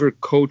receiver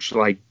coach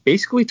like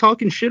basically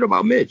talking shit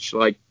about Mitch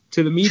like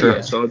to the media.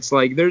 Sure. So it's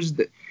like this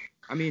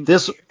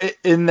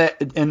in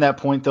that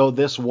point though,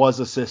 this was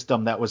a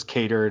system that was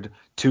catered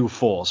to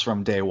Foles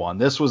from day one.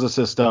 This was a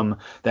system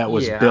that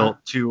was built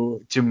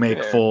to make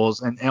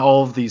Foles, and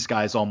all of these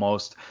guys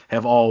almost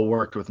have all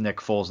worked with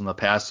Nick Foles in the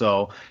past.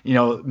 So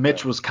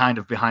Mitch was kind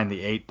of behind the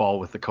 8 ball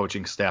with the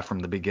coaching staff from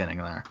the beginning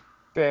there.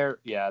 Fair,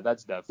 yeah,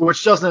 that's definitely.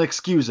 Which doesn't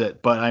excuse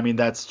it, but I mean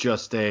that's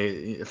just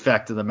a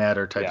fact of the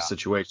matter type of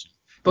situation.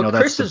 But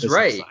Chris is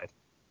right. Side.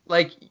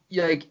 Like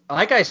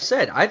I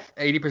said, I've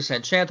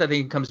 80% chance I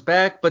think he comes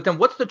back. But then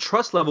what's the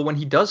trust level when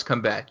he does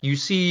come back? You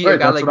see a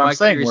guy like Mike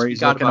Pierce, where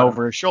he's looking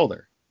over his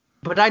shoulder.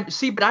 But I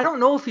don't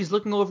know if he's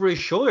looking over his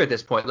shoulder at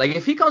this point. Like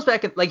if he comes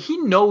back and like he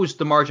knows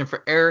the margin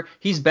for error,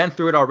 he's been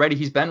through it already.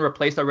 He's been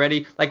replaced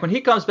already. Like when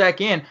he comes back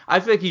in, I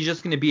feel like he's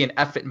just going to be in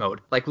F it mode,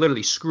 like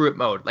literally screw it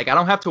mode. Like I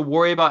don't have to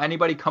worry about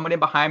anybody coming in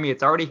behind me.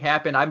 It's already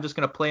happened. I'm just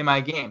going to play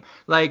my game.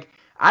 Like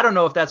I don't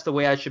know if that's the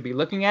way I should be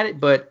looking at it,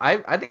 but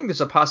I think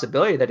there's a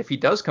possibility that if he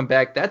does come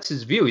back, that's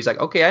his view. He's like,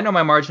 okay, I know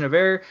my margin of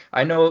error.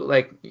 I know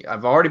like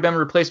I've already been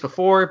replaced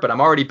before, but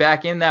I'm already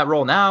back in that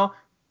role now.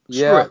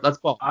 Screw it. Let's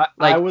ball.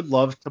 I would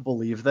love to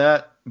believe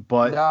that,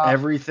 but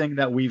everything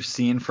that we've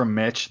seen from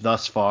Mitch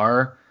thus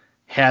far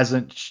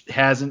hasn't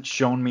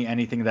shown me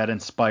anything that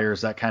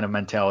inspires that kind of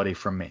mentality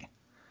from me.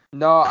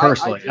 No,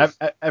 personally,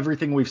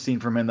 everything we've seen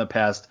from him in the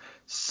past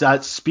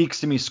speaks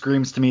to me,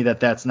 screams to me that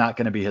that's not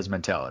going to be his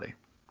mentality.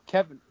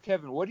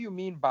 Kevin, what do you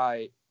mean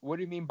by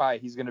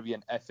he's going to be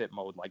in F it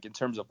mode? Like in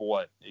terms of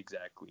what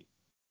exactly?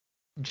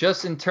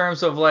 Just in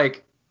terms of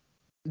like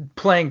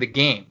playing the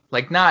game,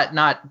 like not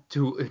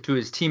to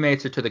his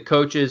teammates or to the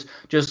coaches,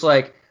 just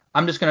like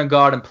I'm just gonna go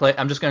out and play.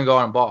 I'm just gonna go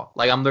out and ball.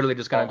 Like I'm literally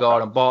just gonna go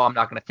out and ball. I'm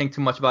not gonna think too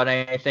much about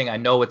anything. I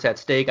know what's at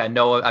stake. I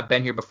know I've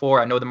been here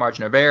before. I know the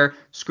margin of error.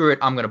 Screw it.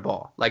 I'm gonna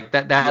ball. Like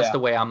that's the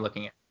way I'm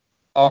looking at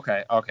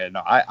it. Okay.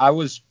 No,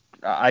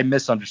 I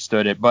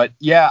misunderstood it, but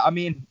yeah, I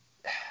mean,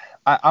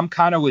 I'm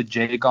kind of with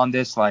Jake on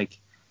this. Like,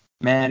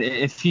 man,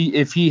 if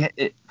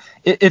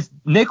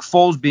Nick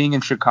Foles being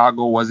in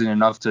Chicago wasn't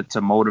enough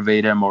to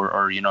motivate him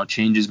or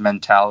change his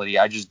mentality,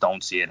 I just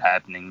don't see it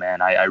happening,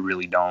 man. I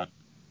really don't.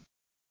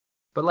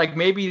 But like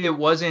maybe it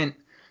wasn't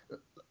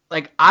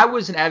like I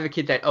was an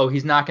advocate that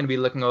he's not going to be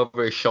looking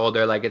over his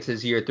shoulder like it's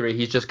his year 3.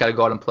 He's just got to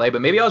go out and play.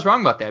 But maybe I was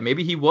wrong about that.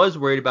 Maybe he was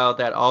worried about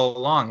that all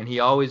along, and he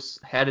always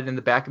had it in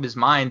the back of his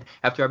mind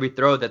after every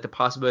throw that the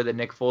possibility that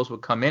Nick Foles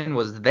would come in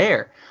was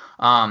there.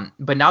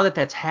 But now that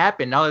that's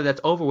happened, now that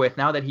that's over with,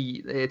 now that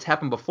it's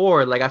happened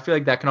before, like I feel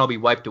like that can all be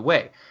wiped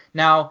away.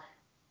 Now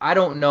I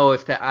don't know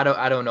if that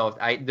I don't know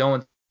if no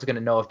one's going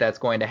to know if that's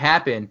going to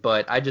happen,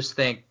 but I just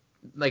think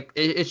like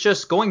it's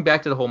just going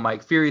back to the whole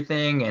Mike Fury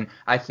thing, and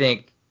I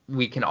think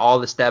we can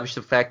all establish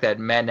the fact that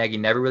Matt Nagy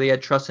never really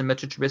had trust in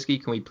Mitchell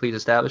Trubisky. Can we please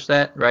establish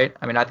that, right?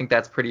 I mean, I think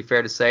that's pretty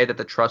fair to say that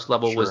the trust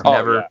level was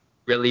never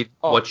really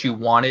what you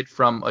wanted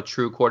from a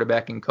true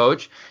quarterbacking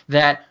coach.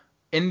 That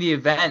in the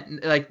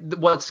event, like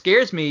what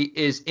scares me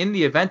is in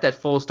the event that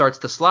Foles starts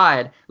to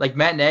slide, like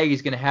Matt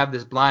Nagy's going to have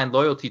this blind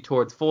loyalty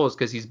towards Foles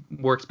because he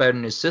works better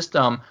in his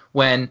system,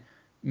 when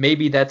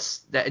maybe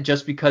that's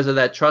just because of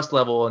that trust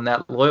level and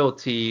that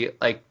loyalty,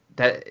 like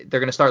that they're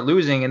going to start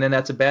losing, and then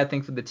that's a bad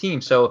thing for the team.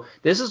 So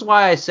this is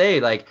why I say,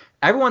 like,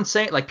 everyone's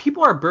saying, like,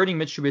 people are burning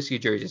Mitch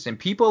Trubisky jerseys and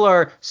people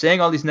are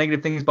saying all these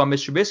negative things about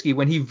Mitch Trubisky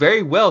when he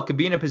very well could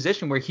be in a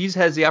position where he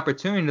has the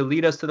opportunity to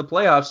lead us to the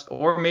playoffs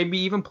or maybe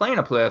even play in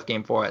a playoff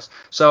game for us.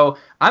 So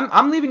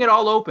I'm leaving it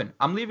all open.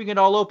 I'm leaving it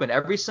all open.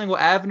 Every single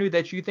avenue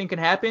that you think can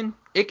happen,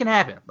 it can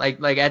happen.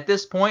 Like at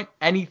this point,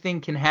 anything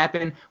can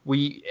happen.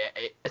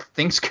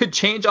 Things could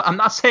change. I'm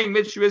not saying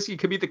Mitch Trubisky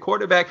could be the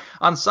quarterback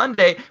on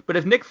Sunday, but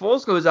if Nick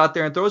Foles goes out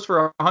there and throws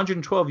for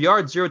 112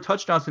 yards, 0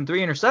 touchdowns, and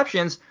 3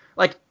 interceptions,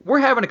 like, we're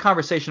having a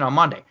conversation on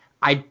Monday.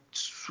 I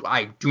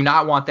do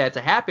not want that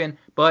to happen,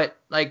 but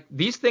like,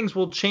 these things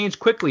will change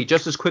quickly,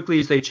 just as quickly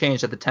as they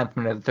changed at the 10th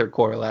minute of the third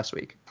quarter last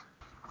week.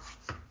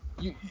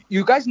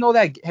 You guys know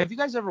that? Have you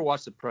guys ever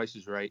watched The Price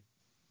is Right?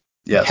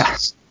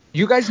 Yes.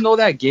 You guys know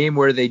that game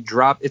where they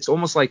drop? It's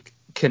almost like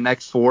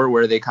Connect Four,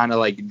 where they kind of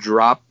like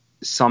drop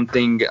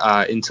something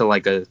into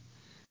like a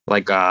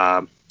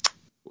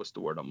what's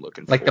the word I'm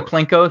looking for? Like the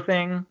Plinko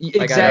thing?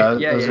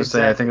 Exactly. I was gonna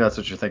say, I think that's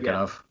what you're thinking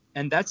of.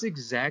 And that's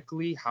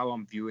exactly how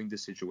I'm viewing the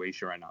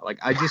situation right now. Like,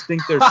 I just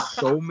think there's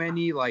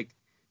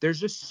there's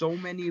just so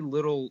many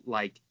little,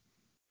 like,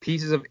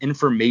 pieces of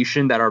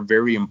information that are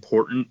very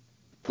important.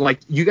 Like,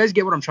 you guys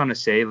get what I'm trying to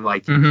say?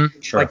 Like,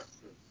 Sure. Like,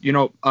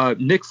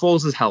 Nick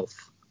Foles'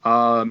 health.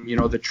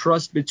 The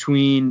trust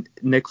between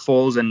Nick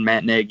Foles and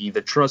Matt Nagy,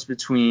 the trust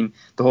between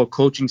the whole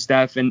coaching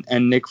staff and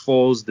Nick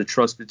Foles, the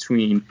trust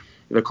between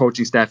the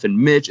coaching staff and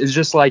Mitch is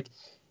just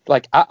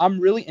I'm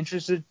really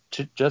interested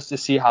to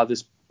see how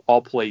this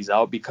all plays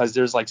out, because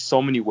there's like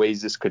so many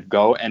ways this could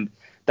go, and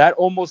that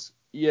almost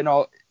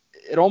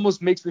it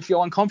almost makes me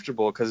feel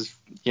uncomfortable, because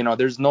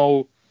there's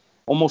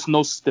almost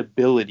no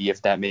stability,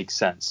 if that makes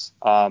sense.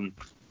 I'm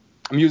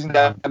using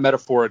that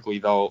metaphorically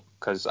though,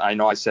 because I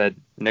know I said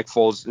Nick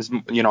Foles is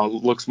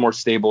looks more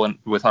stable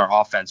with our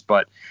offense,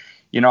 but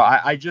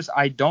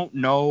I don't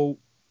know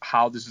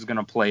how this is going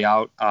to play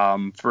out.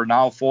 For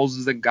now, Foles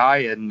is the guy,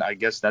 and I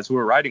guess that's who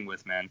we're riding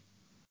with, man.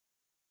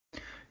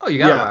 Oh, you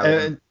got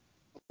it.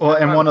 Well,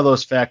 and one of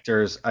those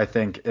factors, I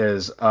think,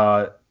 is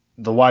the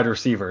wide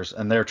receivers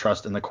and their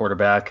trust in the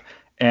quarterback.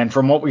 And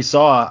from what we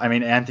saw, I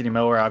mean, Anthony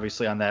Miller,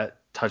 obviously, on that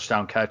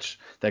touchdown catch,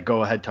 that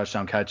go-ahead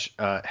touchdown catch,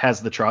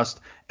 has the trust.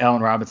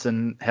 Allen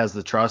Robinson has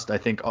the trust. I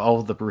think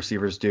all of the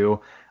receivers do.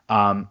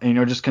 And,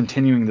 just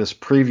continuing this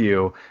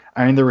preview,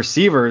 I mean, the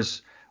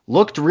receivers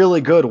looked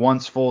really good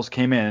once Foles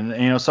came in.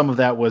 And, some of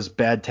that was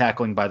bad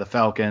tackling by the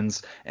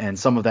Falcons, and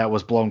some of that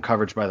was blown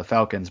coverage by the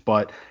Falcons.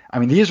 But, I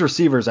mean, these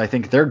receivers, I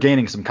think they're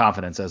gaining some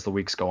confidence as the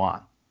weeks go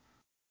on.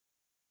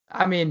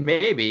 I mean,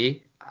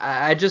 maybe.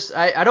 I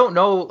don't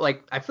know.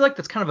 Like, I feel like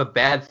that's kind of a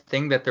bad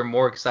thing that they're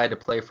more excited to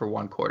play for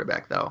one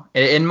quarterback, though.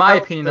 In my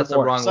opinion, that's the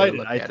wrong way to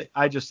look at it.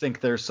 I just think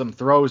there's some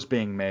throws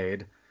being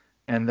made,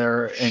 and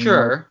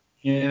Sure.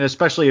 And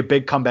especially a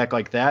big comeback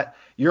like that,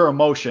 your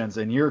emotions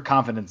and your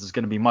confidence is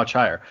going to be much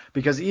higher,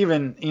 because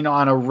even,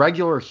 on a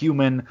regular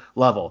human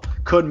level,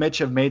 could Mitch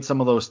have made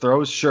some of those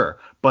throws? Sure.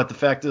 But the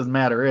fact of the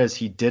matter is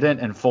he didn't,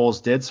 and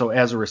Foles did. So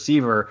as a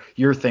receiver,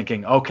 you're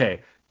thinking,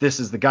 okay, this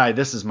is the guy.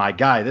 This is my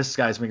guy. This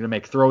guy's going to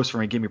make throws for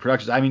me, give me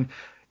production. I mean,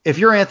 if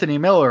you're Anthony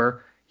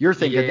Miller, you're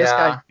thinking this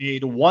guy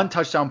made 1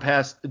 touchdown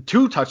pass,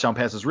 2 touchdown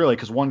passes really,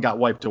 because 1 got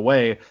wiped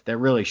away that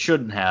really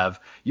shouldn't have.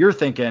 You're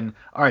thinking,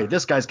 all right,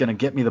 this guy's going to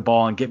get me the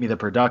ball and get me the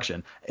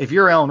production. If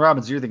you're Allen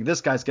Robinson, you're thinking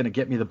this guy's going to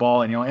get me the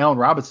ball. And, Allen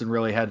Robinson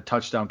really had a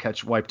touchdown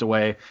catch wiped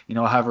away,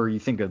 however you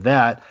think of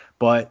that.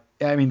 But,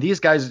 I mean, these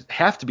guys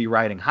have to be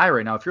riding high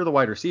right now. If you're the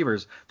wide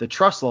receivers, the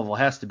trust level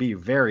has to be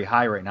very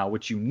high right now,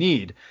 which you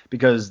need,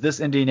 because this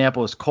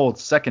Indianapolis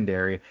Colts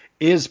secondary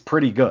is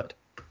pretty good.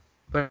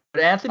 But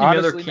Anthony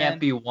Miller can't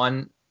be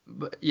one.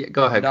 But yeah,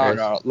 go ahead, Chris.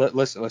 No.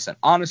 Listen.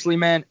 Honestly,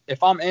 man,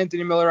 if I'm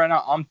Anthony Miller right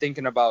now, I'm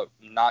thinking about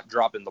not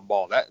dropping the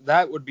ball.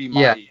 That would be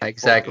my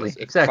exactly.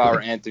 If I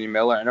were Anthony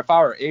Miller, and if I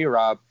were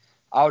A-Rob,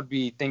 I would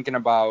be thinking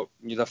about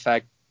the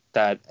fact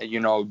that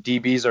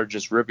DBs are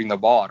just ripping the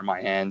ball out of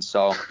my hands.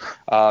 So,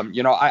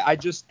 I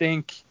just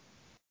think,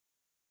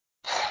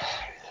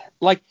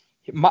 like,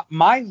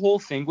 my whole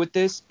thing with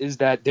this is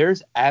that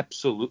there's I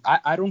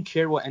don't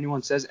care what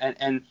anyone says,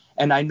 and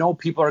I know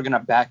people are gonna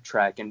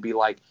backtrack and be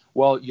like,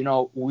 well,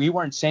 we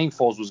weren't saying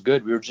Foles was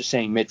good, we were just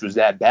saying Mitch was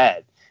that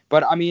bad.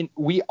 But I mean,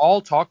 we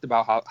all talked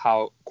about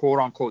how quote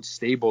unquote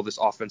stable this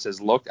offense has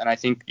looked, and I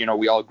think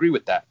we all agree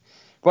with that.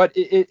 But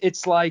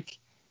it's like,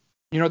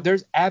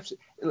 there's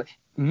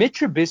Mitch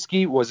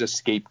Trubisky was a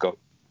scapegoat.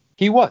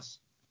 He was,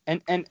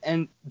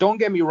 and don't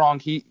get me wrong,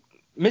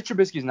 Mitch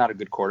Trubisky is not a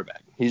good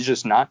quarterback. He's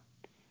just not.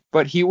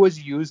 But he was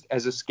used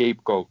as a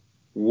scapegoat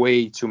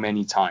way too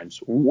many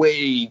times.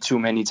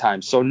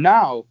 So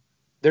now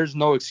there's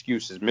no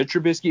excuses. Mitch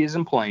Trubisky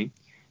isn't playing.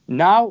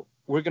 Now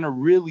we're going to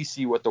really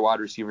see what the wide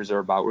receivers are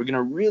about. We're going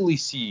to really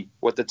see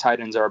what the tight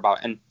ends are about.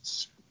 And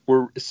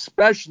we're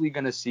especially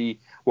going to see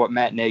what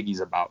Matt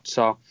Nagy's about.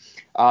 So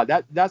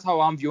that's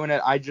how I'm viewing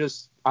it.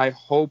 I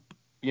hope,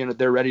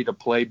 they're ready to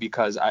play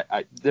because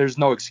there's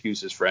no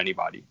excuses for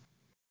anybody.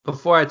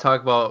 Before I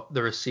talk about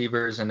the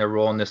receivers and their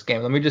role in this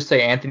game, let me just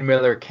say Anthony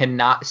Miller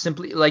cannot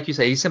simply, like you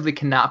say, he simply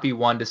cannot be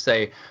one to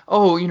say,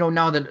 oh,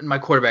 now that my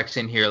quarterback's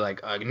in here, like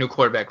a new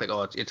quarterback, like,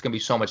 oh, it's going to be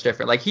so much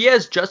different. Like, he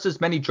has just as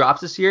many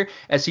drops this year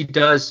as he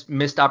does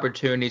missed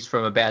opportunities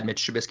from a bad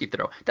Mitch Trubisky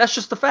throw. That's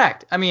just the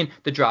fact. I mean,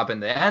 the drop in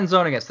the end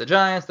zone against the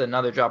Giants, then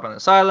another drop on the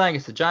sideline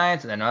against the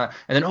Giants, and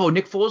then oh,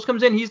 Nick Foles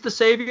comes in, he's the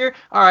savior.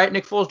 All right,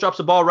 Nick Foles drops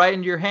the ball right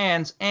into your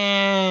hands,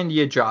 and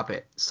you drop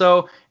it.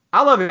 So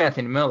I love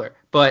Anthony Miller,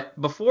 but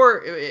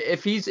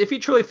if he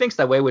truly thinks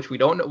that way, which we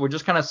don't know, we're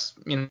just kind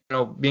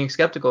of being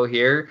skeptical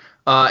here.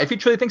 If he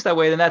truly thinks that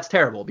way, then that's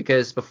terrible,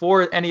 because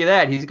before any of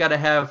that, he's got to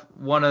have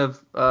one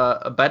of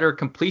a better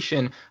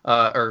completion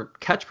or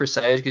catch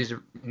percentage, because he's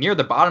near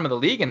the bottom of the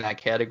league in that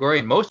category,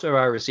 and most of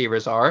our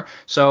receivers are.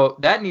 So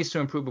that needs to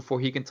improve before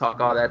he can talk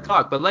all that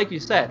talk. But like you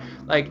said,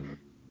 like,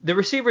 the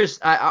receivers,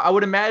 I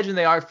would imagine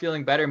they are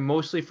feeling better,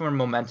 mostly from a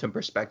momentum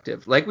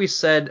perspective. Like we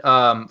said,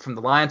 from the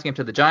Lions game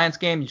to the Giants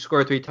game, you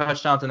score 3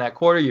 touchdowns in that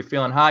quarter, you're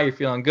feeling high, you're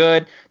feeling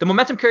good. The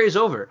momentum carries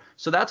over.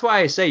 So that's why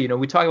I say,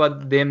 we talk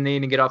about them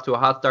needing to get off to a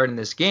hot start in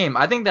this game.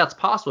 I think that's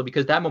possible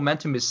because that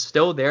momentum is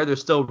still there. They're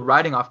still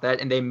riding off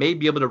that, and they may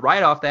be able to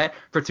ride off that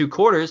for 2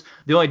 quarters.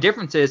 The only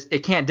difference is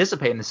it can't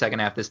dissipate in the second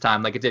half this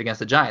time like it did against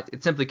the Giants.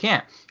 It simply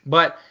can't.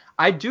 But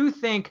I do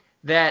think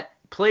that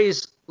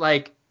plays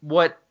like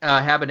what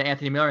happened to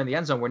Anthony Miller in the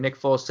end zone, where Nick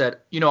Foles said,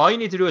 all you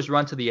need to do is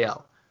run to the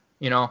L.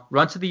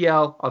 Run to the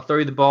L, I'll throw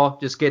you the ball,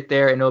 just get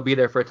there, and it'll be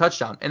there for a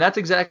touchdown. And that's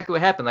exactly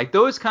what happened. Like,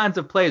 those kinds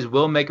of plays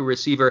will make a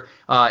receiver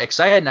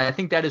excited, and I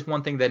think that is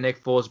one thing that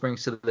Nick Foles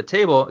brings to the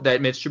table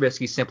that Mitch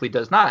Trubisky simply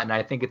does not, and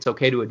I think it's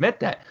okay to admit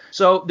that.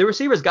 So the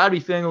receivers got to be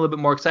feeling a little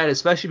bit more excited,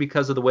 especially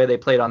because of the way they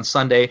played on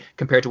Sunday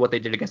compared to what they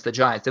did against the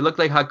Giants. They looked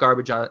like hot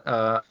garbage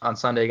on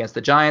Sunday against the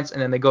Giants, and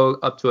then they go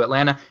up to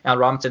Atlanta. Allen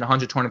Robinson,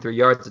 123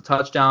 yards, a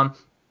touchdown.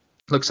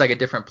 Looks like a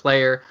different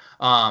player.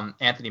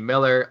 Anthony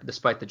Miller,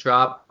 despite the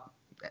drop,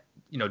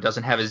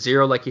 doesn't have a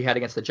 0 like he had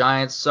against the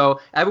Giants. So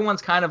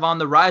everyone's kind of on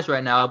the rise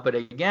right now. But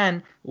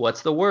again,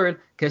 what's the word?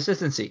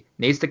 Consistency.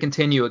 Needs to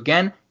continue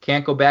again.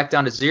 Can't go back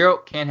down to 0.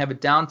 Can't have a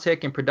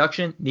downtick in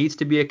production. Needs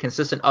to be a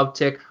consistent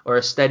uptick or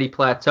a steady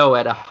plateau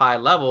at a high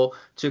level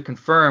to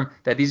confirm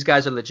that these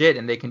guys are legit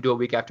and they can do it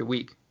week after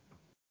week.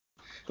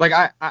 Like,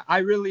 I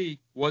really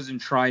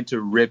wasn't trying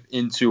to rip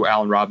into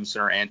Allen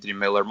Robinson or Anthony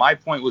Miller. My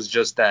point was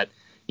just that,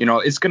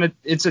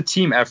 it's a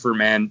team effort,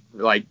 man.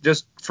 Like,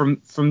 just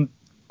from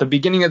the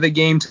beginning of the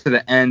game to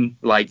the end,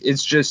 like,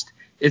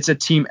 it's a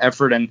team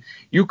effort. And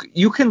you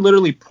can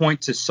literally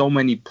point to so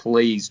many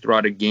plays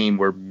throughout a game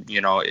where,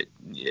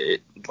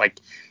 it like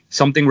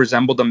something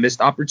resembled a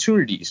missed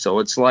opportunity. So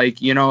it's like,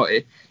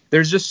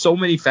 there's just so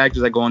many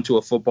factors that go into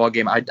a football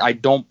game. I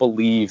don't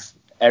believe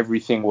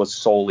everything was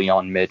solely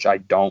on Mitch. I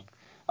don't.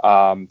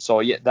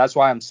 So yeah, that's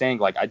why I'm saying,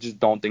 like, I just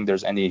don't think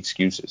there's any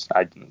excuses.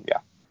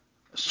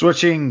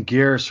 Switching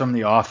gears from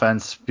the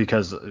offense,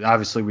 because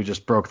obviously we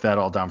just broke that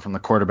all down from the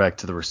quarterback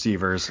to the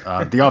receivers.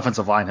 The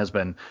offensive line has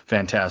been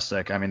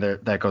fantastic. I mean,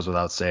 that goes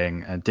without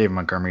saying. And David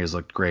Montgomery has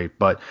looked great.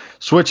 But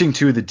switching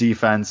to the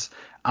defense,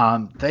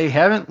 they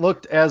haven't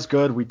looked as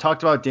good. We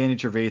talked about Danny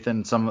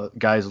Trevathan, some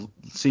guys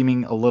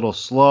seeming a little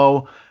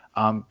slow.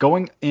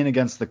 Going in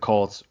against the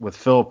Colts with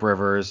Phillip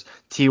Rivers,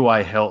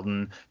 T.Y.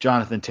 Hilton,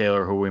 Jonathan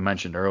Taylor, who we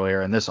mentioned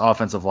earlier, and this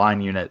offensive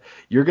line unit,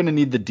 you're going to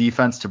need the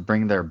defense to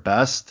bring their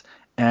best.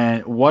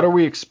 And what are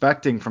we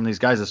expecting from these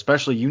guys?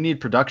 Especially, you need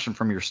production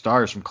from your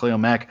stars, from Khalil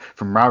Mack,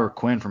 from Robert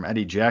Quinn, from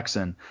Eddie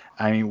Jackson.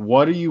 I mean,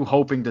 what are you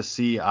hoping to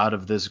see out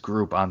of this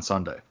group on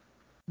Sunday?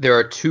 There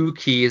are 2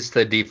 keys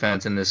to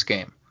defense in this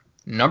game.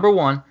 Number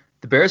 1,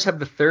 the Bears have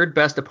the 3rd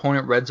best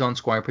opponent red zone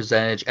scoring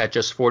percentage at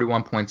just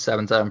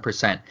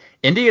 41.77%.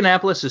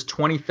 Indianapolis is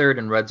 23rd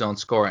in red zone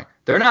scoring.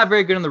 They're not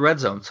very good in the red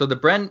zone. So the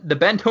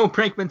bend don't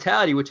break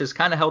mentality, which has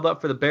kind of held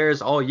up for the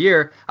Bears all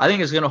year, I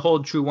think is going to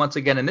hold true once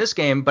again in this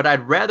game. But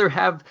I'd rather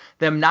have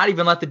them not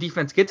even let the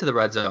defense get to the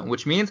red zone,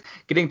 which means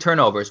getting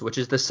turnovers, which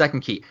is the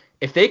second key.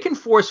 If they can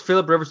force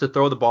Phillip Rivers to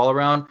throw the ball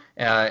around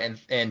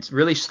and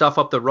really stuff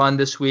up the run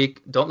this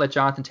week, don't let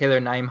Jonathan Taylor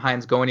and Nyheim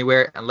Hines go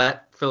anywhere, and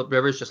let Phillip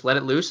Rivers just let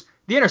it loose,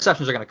 the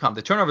interceptions are going to come.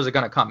 The turnovers are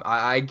going to come.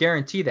 I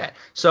guarantee that.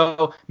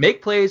 So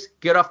make plays,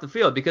 get off the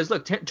field, because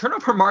look,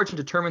 turnover margin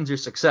determines your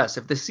success.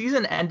 If the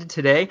season ended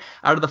today,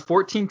 out of the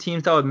 14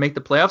 teams that would make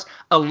the playoffs,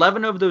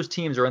 11 of those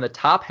teams are in the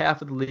top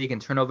half of the league in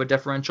turnover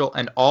differential,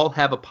 and all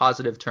have a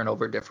positive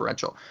turnover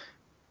differential.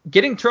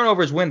 Getting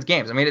turnovers wins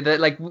games. I mean,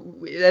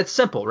 that's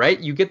simple, right?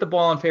 You get the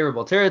ball in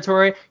favorable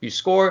territory, you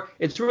score.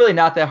 It's really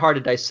not that hard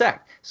to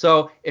dissect.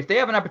 So if they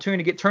have an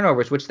opportunity to get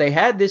turnovers, which they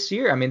had this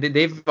year, I mean,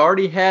 they've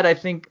already had, I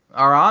think,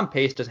 are on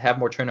pace to have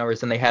more turnovers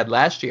than they had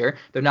last year.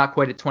 They're not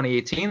quite at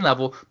 2018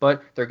 level,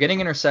 but they're getting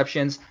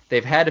interceptions.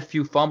 They've had a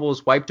few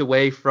fumbles wiped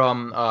away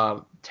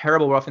from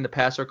terrible roughing the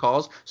passer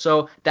calls.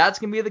 So that's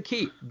going to be the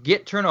key.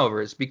 Get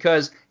turnovers,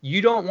 because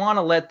you don't want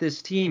to let this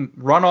team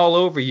run all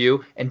over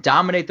you and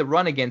dominate the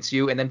run against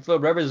you, and then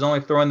Philip Rivers is only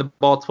throwing the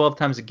ball 12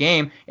 times a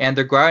game and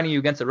they're grinding you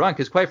against the run,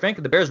 because quite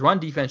frankly, the Bears' run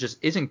defense just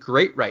isn't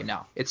great right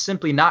now. It's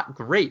simply not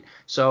great.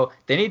 So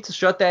they need to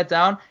shut that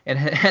down and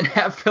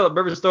have Philip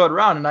Rivers throw it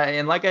around.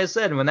 And like I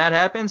said, when that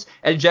happens,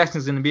 Eddie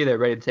Jackson's going to be there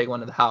ready to take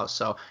one to the house.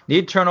 So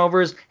need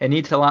turnovers and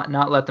need to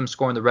not let them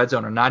score in the red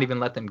zone, or not even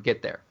let them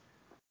get there.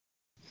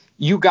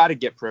 You got to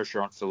get pressure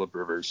on Philip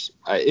Rivers.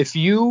 If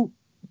you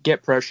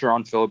get pressure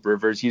on Philip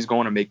Rivers, he's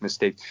going to make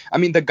mistakes. I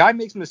mean, the guy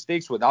makes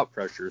mistakes without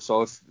pressure.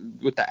 So if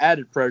with the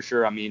added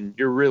pressure, I mean,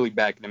 you're really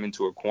backing him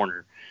into a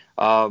corner.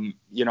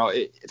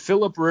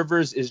 Philip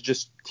Rivers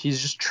is he's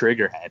just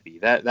trigger happy.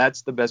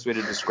 That's the best way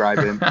to describe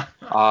him.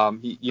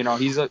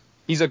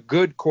 He's a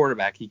good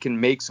quarterback. He can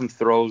make some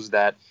throws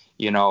that,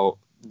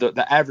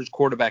 the average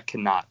quarterback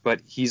cannot, but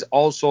he's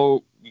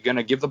also going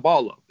to give the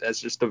ball up. That's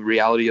just the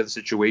reality of the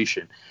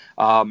situation.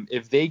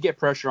 If they get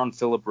pressure on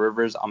Philip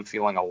Rivers, I'm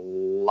feeling a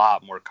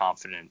lot more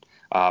confident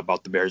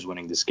about the Bears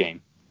winning this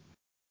game.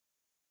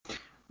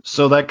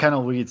 So that kind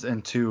of leads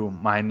into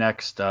my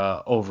next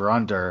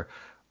over-under.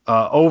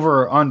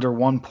 Over/under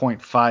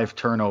 1.5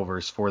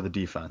 turnovers for the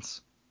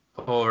defense.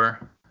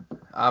 Over.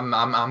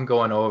 I'm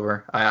going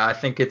over. I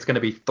think it's going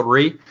to be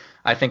 3.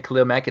 I think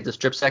Khalil Mack gets a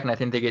strip sack, and I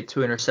think they get 2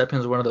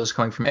 interceptions. One of those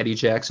coming from Eddie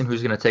Jackson,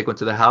 who's going to take one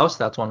to the house.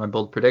 That's one of my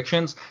bold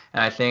predictions.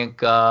 And I think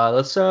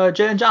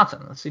Jalen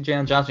Johnson. Let's see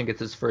Jalen Johnson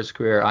gets his first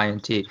career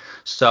INT.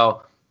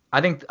 So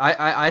I think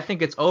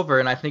it's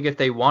over, and I think if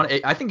they want,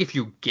 I think if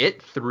you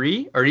get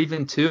 3 or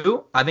even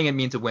 2, I think it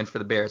means a win for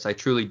the Bears. I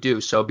truly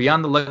do. So be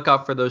on the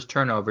lookout for those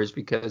turnovers,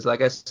 because,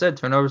 like I said,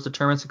 turnovers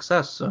determine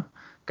success. So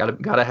gotta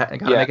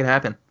make it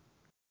happen.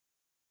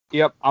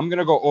 Yep, I'm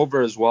gonna go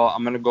over as well.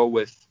 I'm gonna go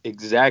with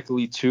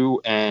exactly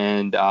 2,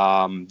 and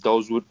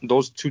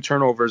those 2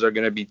 turnovers are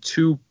gonna be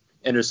 2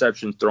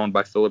 interceptions thrown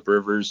by Philip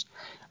Rivers.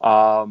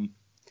 I'll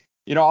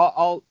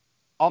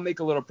make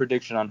a little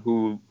prediction on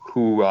who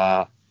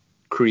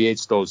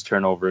creates those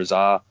turnovers.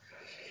 I'm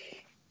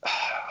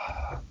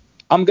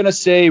gonna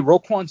say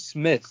Roquan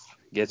Smith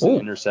gets an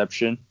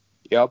interception.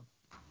 Yep,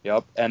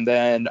 and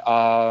then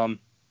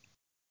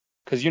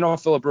because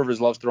Philip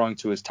Rivers loves throwing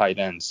to his tight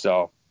ends,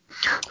 so.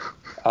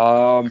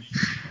 And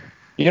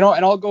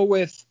I'll go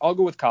with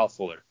Kyle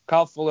Fuller.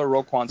 Kyle Fuller,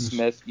 Roquan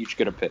Smith, each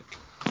get a pick.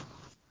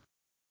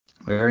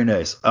 Very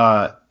nice.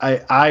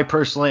 I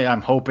personally,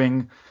 I'm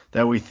hoping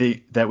that we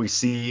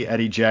see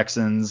Eddie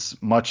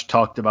Jackson's much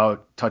talked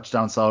about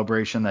touchdown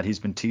celebration that he's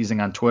been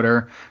teasing on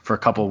Twitter for a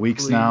couple of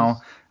weeks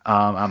now.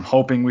 I'm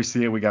hoping we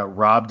see it. We got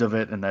robbed of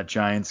it in that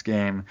Giants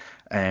game,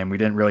 and we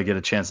didn't really get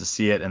a chance to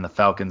see it in the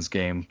Falcons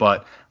game.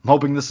 But I'm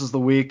hoping this is the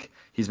week.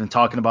 He's been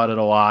talking about it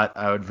a lot.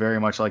 I would very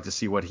much like to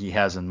see what he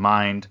has in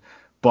mind.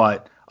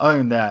 But other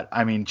than that,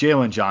 I mean,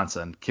 Jalen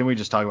Johnson, can we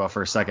just talk about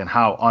for a second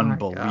how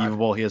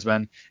unbelievable he has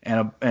been?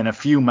 And a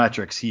few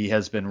metrics he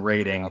has been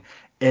rating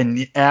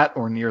at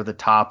or near the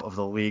top of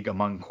the league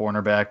among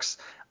cornerbacks.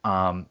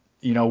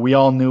 We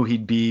all knew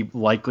he'd be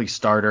likely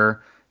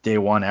starter day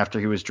one after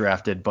he was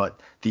drafted,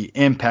 but the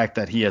impact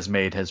that he has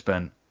made has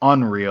been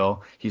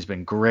unreal. He's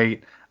been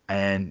great.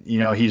 And,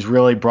 he's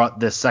really brought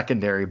this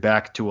secondary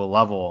back to a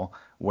level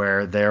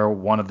where they're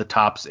one of the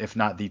tops, if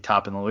not the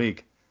top in the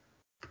league.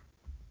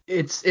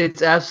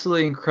 It's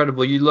absolutely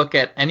incredible. You look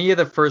at any of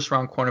the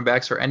first-round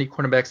cornerbacks or any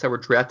cornerbacks that were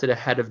drafted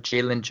ahead of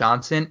Jalen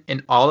Johnson,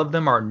 and all of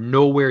them are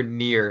nowhere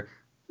near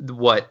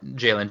what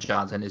Jalen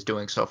Johnson is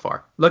doing so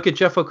far. Look at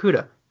Jeff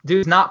Okudah.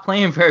 Dude's not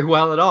playing very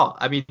well at all.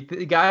 I mean,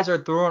 the guys are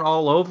throwing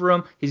all over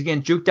him. He's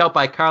getting juked out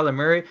by Kyler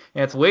Murray,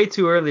 and it's way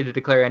too early to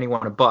declare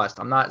anyone a bust.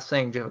 I'm not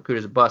saying Jeff Okudah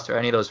is a bust or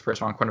any of those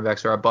first-round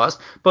cornerbacks are a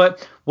bust,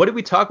 but what did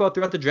we talk about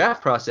throughout the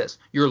draft process?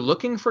 You're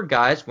looking for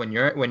guys when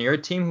you're a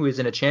team who is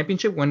in a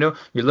championship window.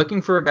 You're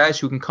looking for guys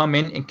who can come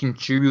in and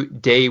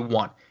contribute day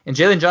one. And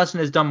Jalen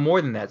Johnson has done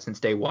more than that since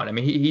day one. I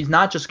mean, he's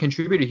not just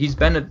contributed. He's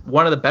been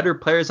one of the better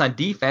players on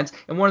defense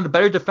and one of the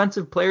better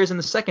defensive players in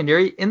the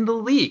secondary in the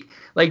league.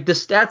 Like, the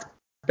stats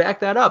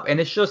back that up, and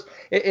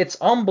it's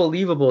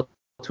unbelievable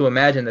to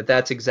imagine that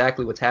that's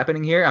exactly what's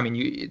happening here. I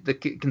mean,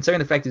 considering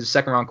the fact he's a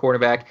second-round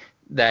quarterback,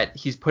 that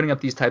he's putting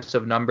up these types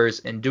of numbers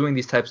and doing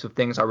these types of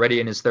things already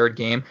in his 3rd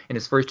game, in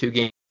his first 2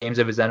 games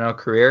of his NFL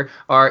career,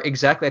 are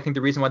exactly, I think,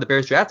 the reason why the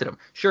Bears drafted him.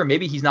 Sure,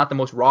 maybe he's not the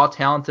most raw,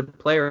 talented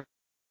player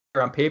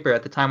on paper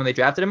at the time when they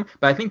drafted him,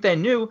 but I think they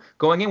knew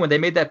going in when they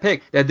made that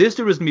pick that this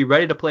dude was going to be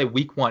ready to play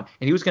week 1,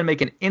 and he was going to make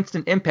an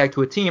instant impact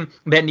to a team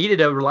that needed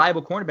a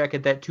reliable cornerback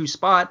at that 2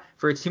 spot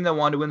for a team that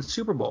wanted to win the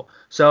Super Bowl.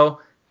 So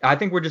I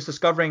think we're just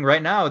discovering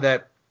right now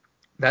that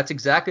that's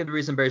exactly the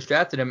reason Bears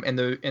drafted him, and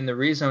the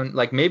reason,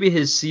 like, maybe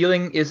his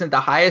ceiling isn't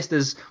the highest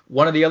as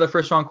one of the other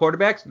first-round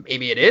quarterbacks.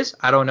 Maybe it is.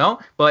 I don't know.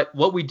 But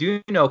what we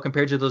do know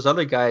compared to those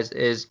other guys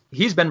is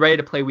he's been ready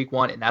to play week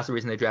 1, and that's the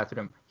reason they drafted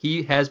him.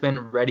 He has been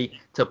ready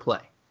to play.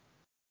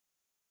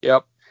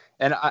 Yep.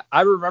 And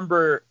I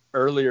remember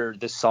earlier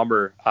this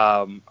summer,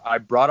 I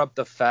brought up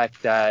the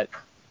fact that,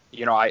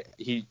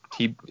 he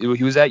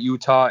was at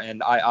Utah,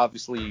 and I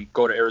obviously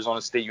go to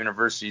Arizona State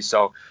University.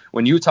 So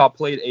when Utah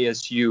played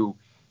ASU,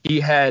 he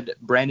had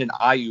Brandon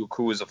Ayuk,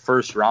 who was a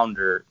first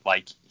rounder.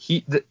 Like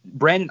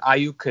Brandon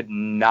Ayuk could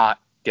not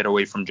get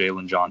away from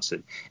Jalen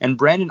Johnson, and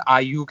Brandon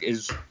Ayuk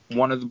is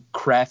one of the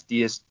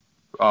craftiest.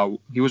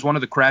 He was one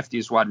of the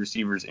craftiest wide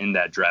receivers in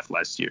that draft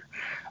last year,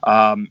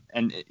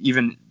 and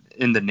even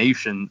in the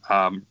nation,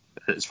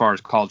 as far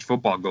as college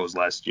football goes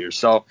last year.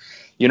 So,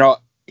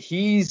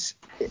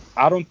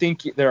 I don't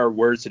think there are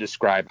words to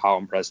describe how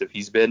impressive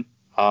he's been.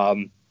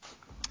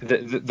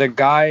 The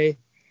guy,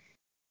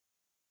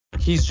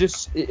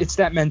 it's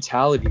that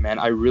mentality, man.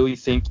 I really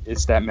think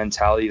it's that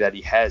mentality that he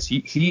has.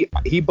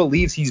 He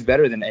believes he's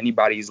better than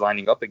anybody he's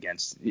lining up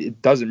against.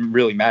 It doesn't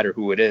really matter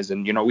who it is.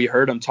 And, we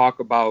heard him talk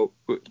about,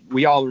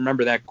 we all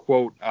remember that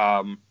quote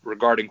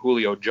regarding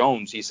Julio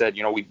Jones. He said,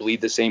 we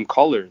bleed the same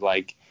color.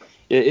 Like,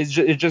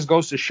 it just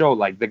goes to show,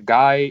 like, the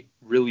guy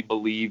really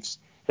believes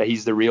that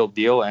he's the real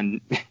deal. And,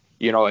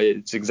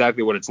 it's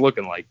exactly what it's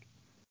looking like.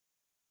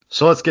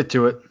 So let's get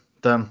to it.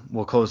 Then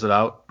we'll close it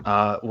out.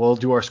 We'll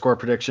do our score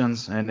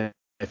predictions, and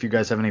if you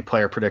guys have any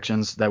player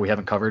predictions that we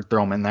haven't covered,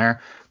 throw them in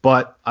there.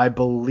 But I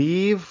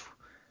believe,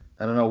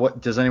 I don't know,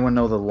 does anyone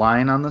know the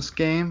line on this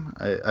game?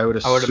 I would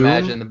assume. I would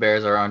imagine the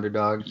Bears are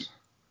underdogs.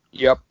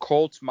 Yep,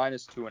 Colts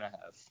 -2.5.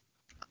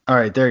 All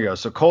right, there you go.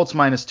 So Colts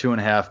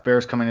 -2.5.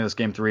 Bears coming into this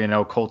game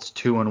 3-0. Colts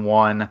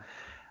 2-1.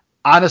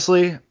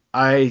 Honestly,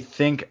 I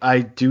think I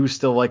do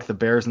still like the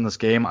Bears in this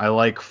game. I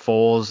like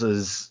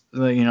Foles'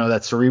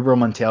 that cerebral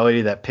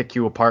mentality, that pick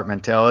you apart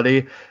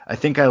mentality. I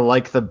think I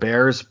like the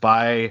Bears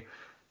by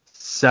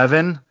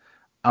 7.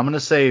 I'm going to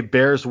say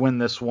Bears win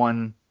this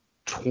one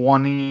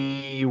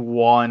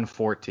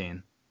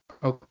 21-14.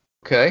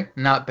 Okay,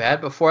 not bad.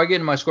 Before I get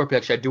into my score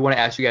prediction, I do want to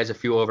ask you guys a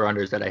few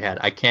over-unders that I had.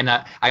 I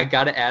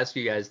got to ask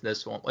you guys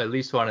this one, at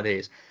least one of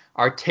these.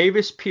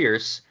 Artavis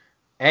Pierce,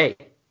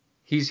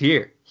 he's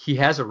here. He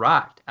has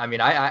arrived. I mean,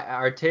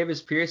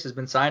 Artavis Pierce has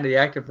been signed to the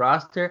active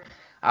roster.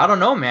 I don't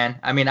know, man.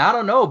 I mean, I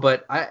don't know,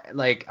 but I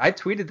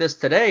tweeted this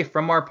today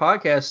from our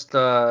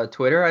podcast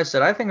Twitter. I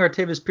said I think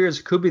Artavis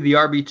Pierce could be the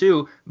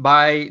RB2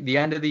 by the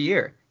end of the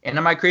year. And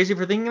am I crazy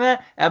for thinking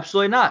that?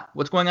 Absolutely not.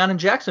 What's going on in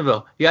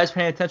Jacksonville? You guys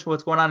paying attention to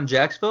what's going on in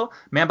Jacksonville?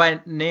 Man by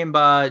name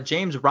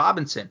James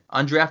Robinson,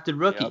 undrafted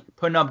rookie,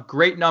 putting up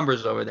great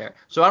numbers over there.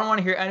 So I don't want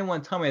to hear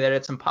anyone tell me that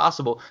it's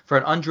impossible for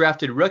an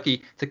undrafted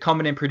rookie to come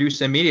in and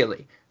produce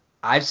immediately.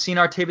 I've seen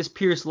Artavis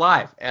Pierce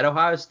live at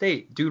Ohio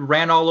State. Dude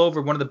ran all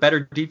over one of the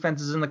better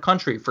defenses in the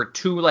country for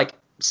 2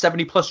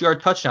 70-plus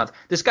yard touchdowns.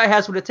 This guy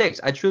has what it takes.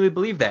 I truly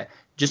believe that.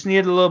 Just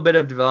needed a little bit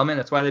of development.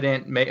 That's why they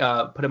didn't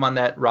put him on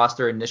that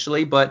roster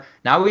initially. But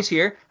now he's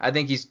here. I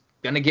think he's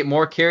going to get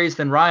more carries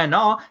than Ryan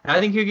Nall. And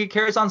I think he'll get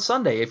carries on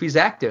Sunday if he's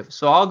active.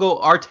 So I'll go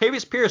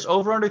Artavis Pierce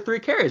over under 3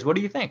 carries. What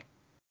do you think?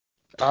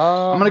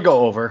 I'm going to go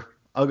over.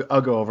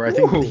 I'll go over. I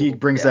think he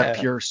brings that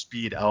pure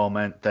speed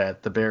element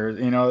that the Bears,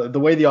 the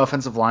way the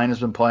offensive line has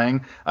been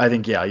playing, I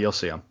think, you'll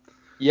see him.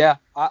 Yeah,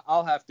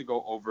 I'll have to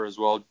go over as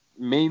well,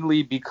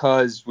 mainly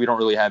because we don't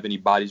really have any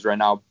bodies right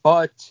now.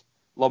 But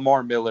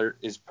Lamar Miller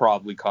is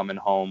probably coming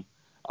home.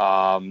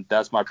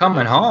 That's my coming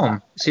prediction.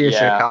 Home. Is he a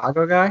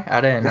Chicago guy? I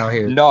didn't know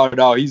he was.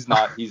 No, he's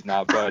not. He's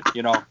not. But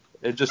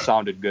it just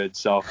sounded good.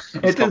 So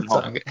it did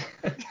sound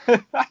good.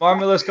 Lamar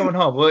Miller's coming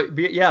home. Well,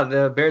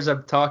 the Bears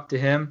have talked to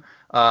him.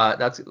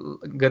 That's a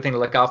good thing to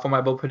look out for. My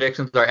bold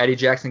predictions are Eddie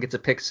Jackson gets a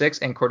pick 6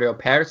 and Cordell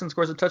Patterson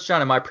scores a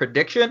touchdown. And my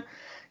prediction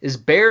is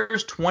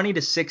Bears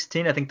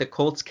 20-16. I think the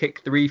Colts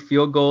kick 3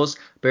 field goals.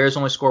 Bears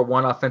only score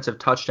 1 offensive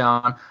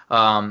touchdown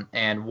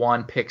and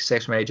 1 pick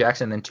 6 from Eddie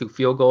Jackson, and then 2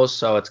 field goals.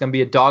 So it's going to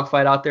be a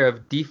dogfight out there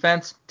of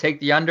defense. Take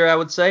the under, I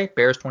would say.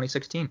 Bears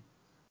 20-16.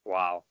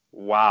 Wow,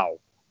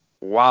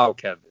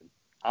 Kevin.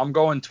 I'm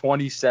going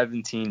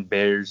 2017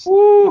 Bears.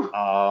 Woo!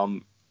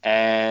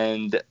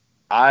 And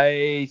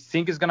I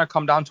think it's gonna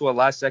come down to a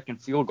last-second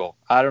field goal.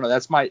 I don't know.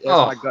 That's my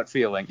gut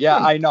feeling. Yeah,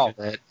 I know.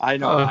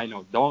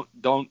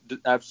 Don't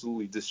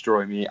absolutely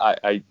destroy me.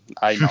 I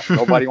know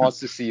nobody wants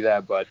to see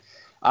that, but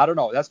I don't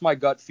know. That's my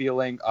gut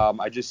feeling.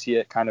 I just see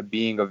it kind of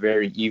being a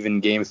very even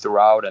game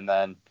throughout, and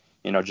then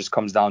just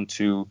comes down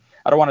to,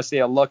 I don't want to say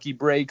a lucky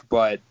break,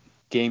 but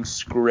game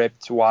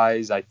script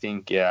wise, I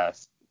think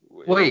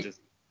Wait,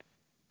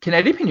 can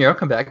Eddie Pinheiro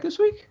come back this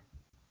week?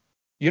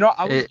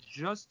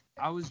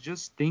 I was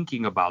just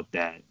thinking about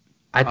that.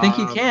 I think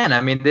he can.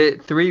 I mean, the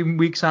 3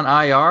 weeks on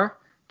IR.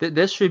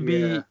 This should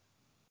be,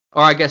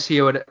 or I guess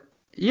he would.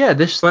 Yeah,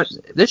 this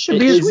should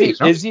be his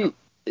week. Is he?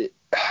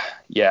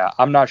 Yeah,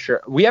 I'm not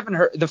sure. We haven't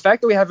heard the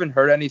fact that we haven't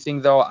heard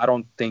anything though. I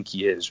don't think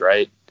he is,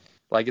 right?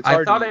 Like it's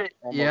hard. I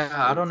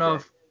don't know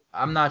if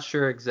I'm not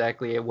sure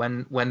exactly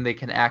when they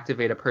can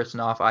activate a person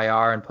off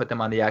IR and put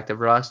them on the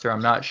active roster.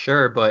 I'm not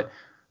sure, but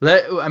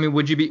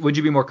would you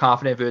be more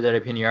confident if it was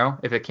Eddie Pinheiro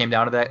if it came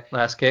down to that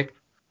last kick?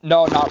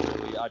 No, not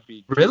really. I'd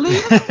be. Really?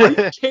 Are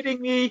you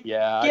kidding me?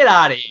 Yeah. Get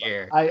out of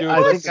here. I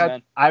think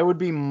I would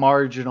be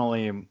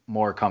marginally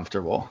more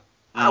comfortable.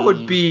 I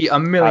would be a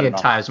million know.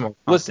 times more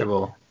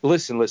comfortable.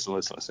 Listen.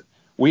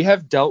 We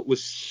have dealt with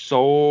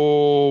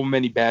so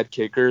many bad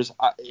kickers.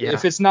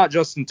 If it's not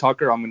Justin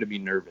Tucker, I'm going to be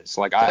nervous.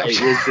 Like,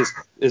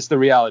 it's the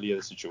reality of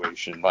the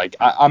situation. Like,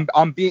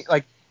 I'm being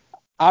like,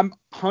 I'm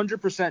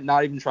 100%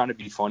 not even trying to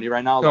be funny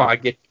right now. No, Like, I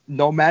get.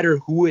 no matter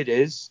who it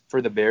is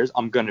for the Bears,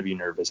 I'm going to be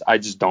nervous. I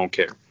just don't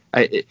care.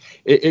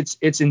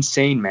 It's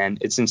insane, man.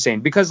 It's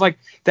insane because like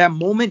that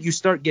moment you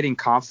start getting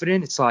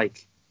confident, it's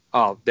like,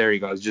 oh, there he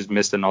goes, just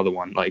missed another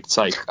one. Like it's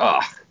like,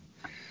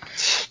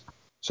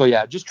 So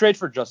yeah, just trade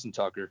for Justin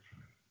Tucker.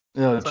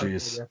 Oh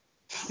jeez.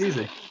 It's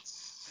easy.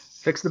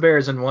 Fix the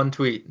Bears in one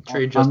tweet.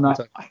 Trade Justin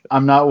Tucker.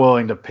 I'm not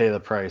willing to pay the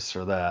price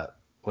for that.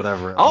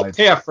 Whatever. I'll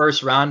pay a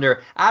first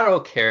rounder. I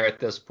don't care at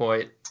this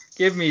point.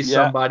 Give me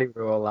somebody to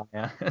rely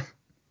on.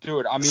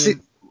 Dude, I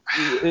mean,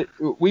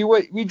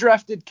 we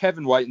drafted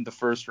Kevin White in the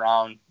first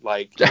round.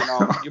 Like,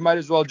 you might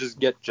as well just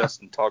get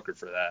Justin Tucker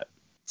for that.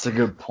 That's a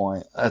good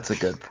point.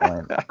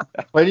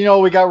 But we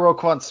got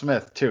Roquan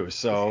Smith too.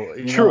 So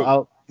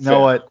True.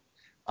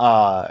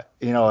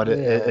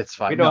 It's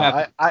fine. We don't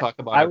have to talk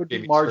about. I would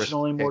be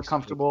marginally more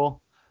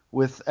comfortable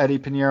with Eddie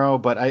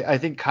Pinheiro, but I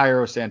think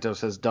Cairo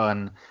Santos has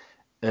done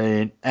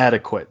an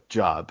adequate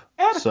job.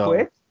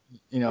 So,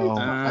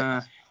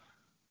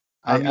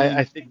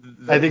 I think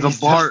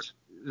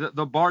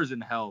the bar's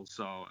in hell.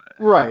 So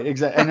right,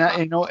 exactly.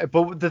 And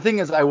but the thing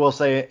is, I will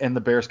say in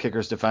the Bears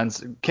kickers'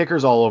 defense,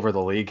 kickers all over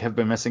the league have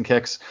been missing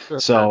kicks.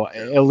 Sure.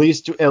 At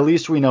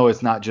least we know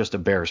it's not just a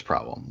Bears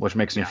problem, which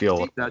makes me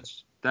feel.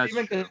 That's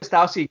Steven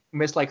Gostkowski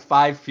missed like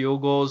 5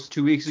 field goals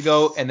 2 weeks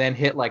ago, and then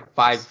hit like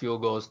 5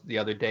 field goals the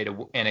other day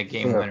in a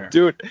game winner.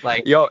 Dude,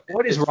 like,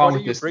 what is wrong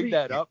with this league?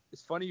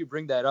 It's funny you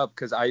bring that up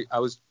because I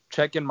was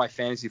checking my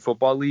fantasy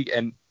football league,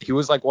 and he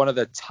was like one of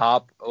the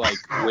top like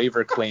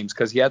waiver claims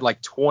because he had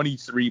like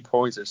 23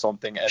 points or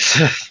something. And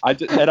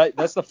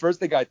that's the first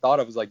thing I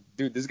thought of was like,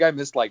 dude, this guy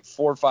missed like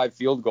 4 or 5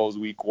 field goals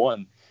week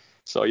 1.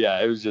 So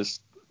yeah, it was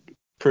just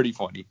pretty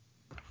funny.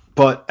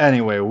 But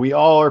anyway, we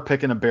all are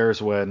picking a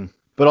Bears win.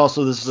 But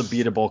also, this is a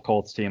beatable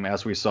Colts team,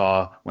 as we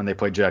saw when they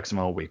played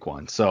Jacksonville week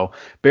 1. So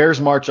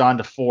Bears march on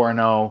to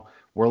 4-0.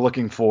 We're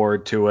looking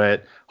forward to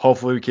it.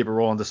 Hopefully, we keep it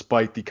rolling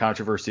despite the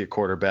controversy at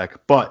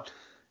quarterback. But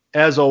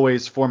as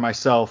always, for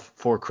myself,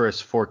 for Chris,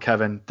 for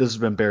Kevin, this has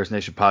been Bears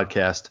Nation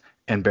Podcast,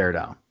 and Bear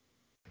Down.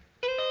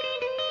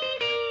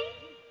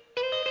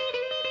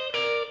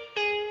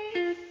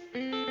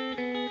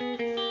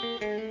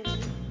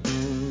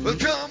 Well,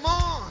 come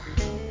on,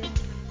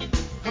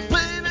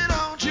 baby,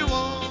 don't you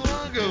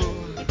wanna go?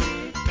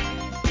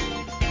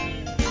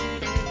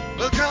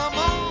 Well, come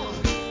on,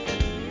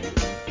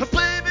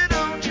 baby,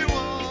 don't you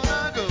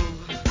wanna go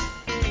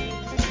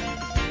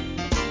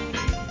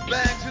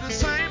back to the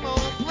same old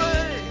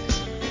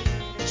place,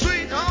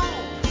 sweet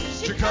home,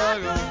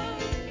 Chicago.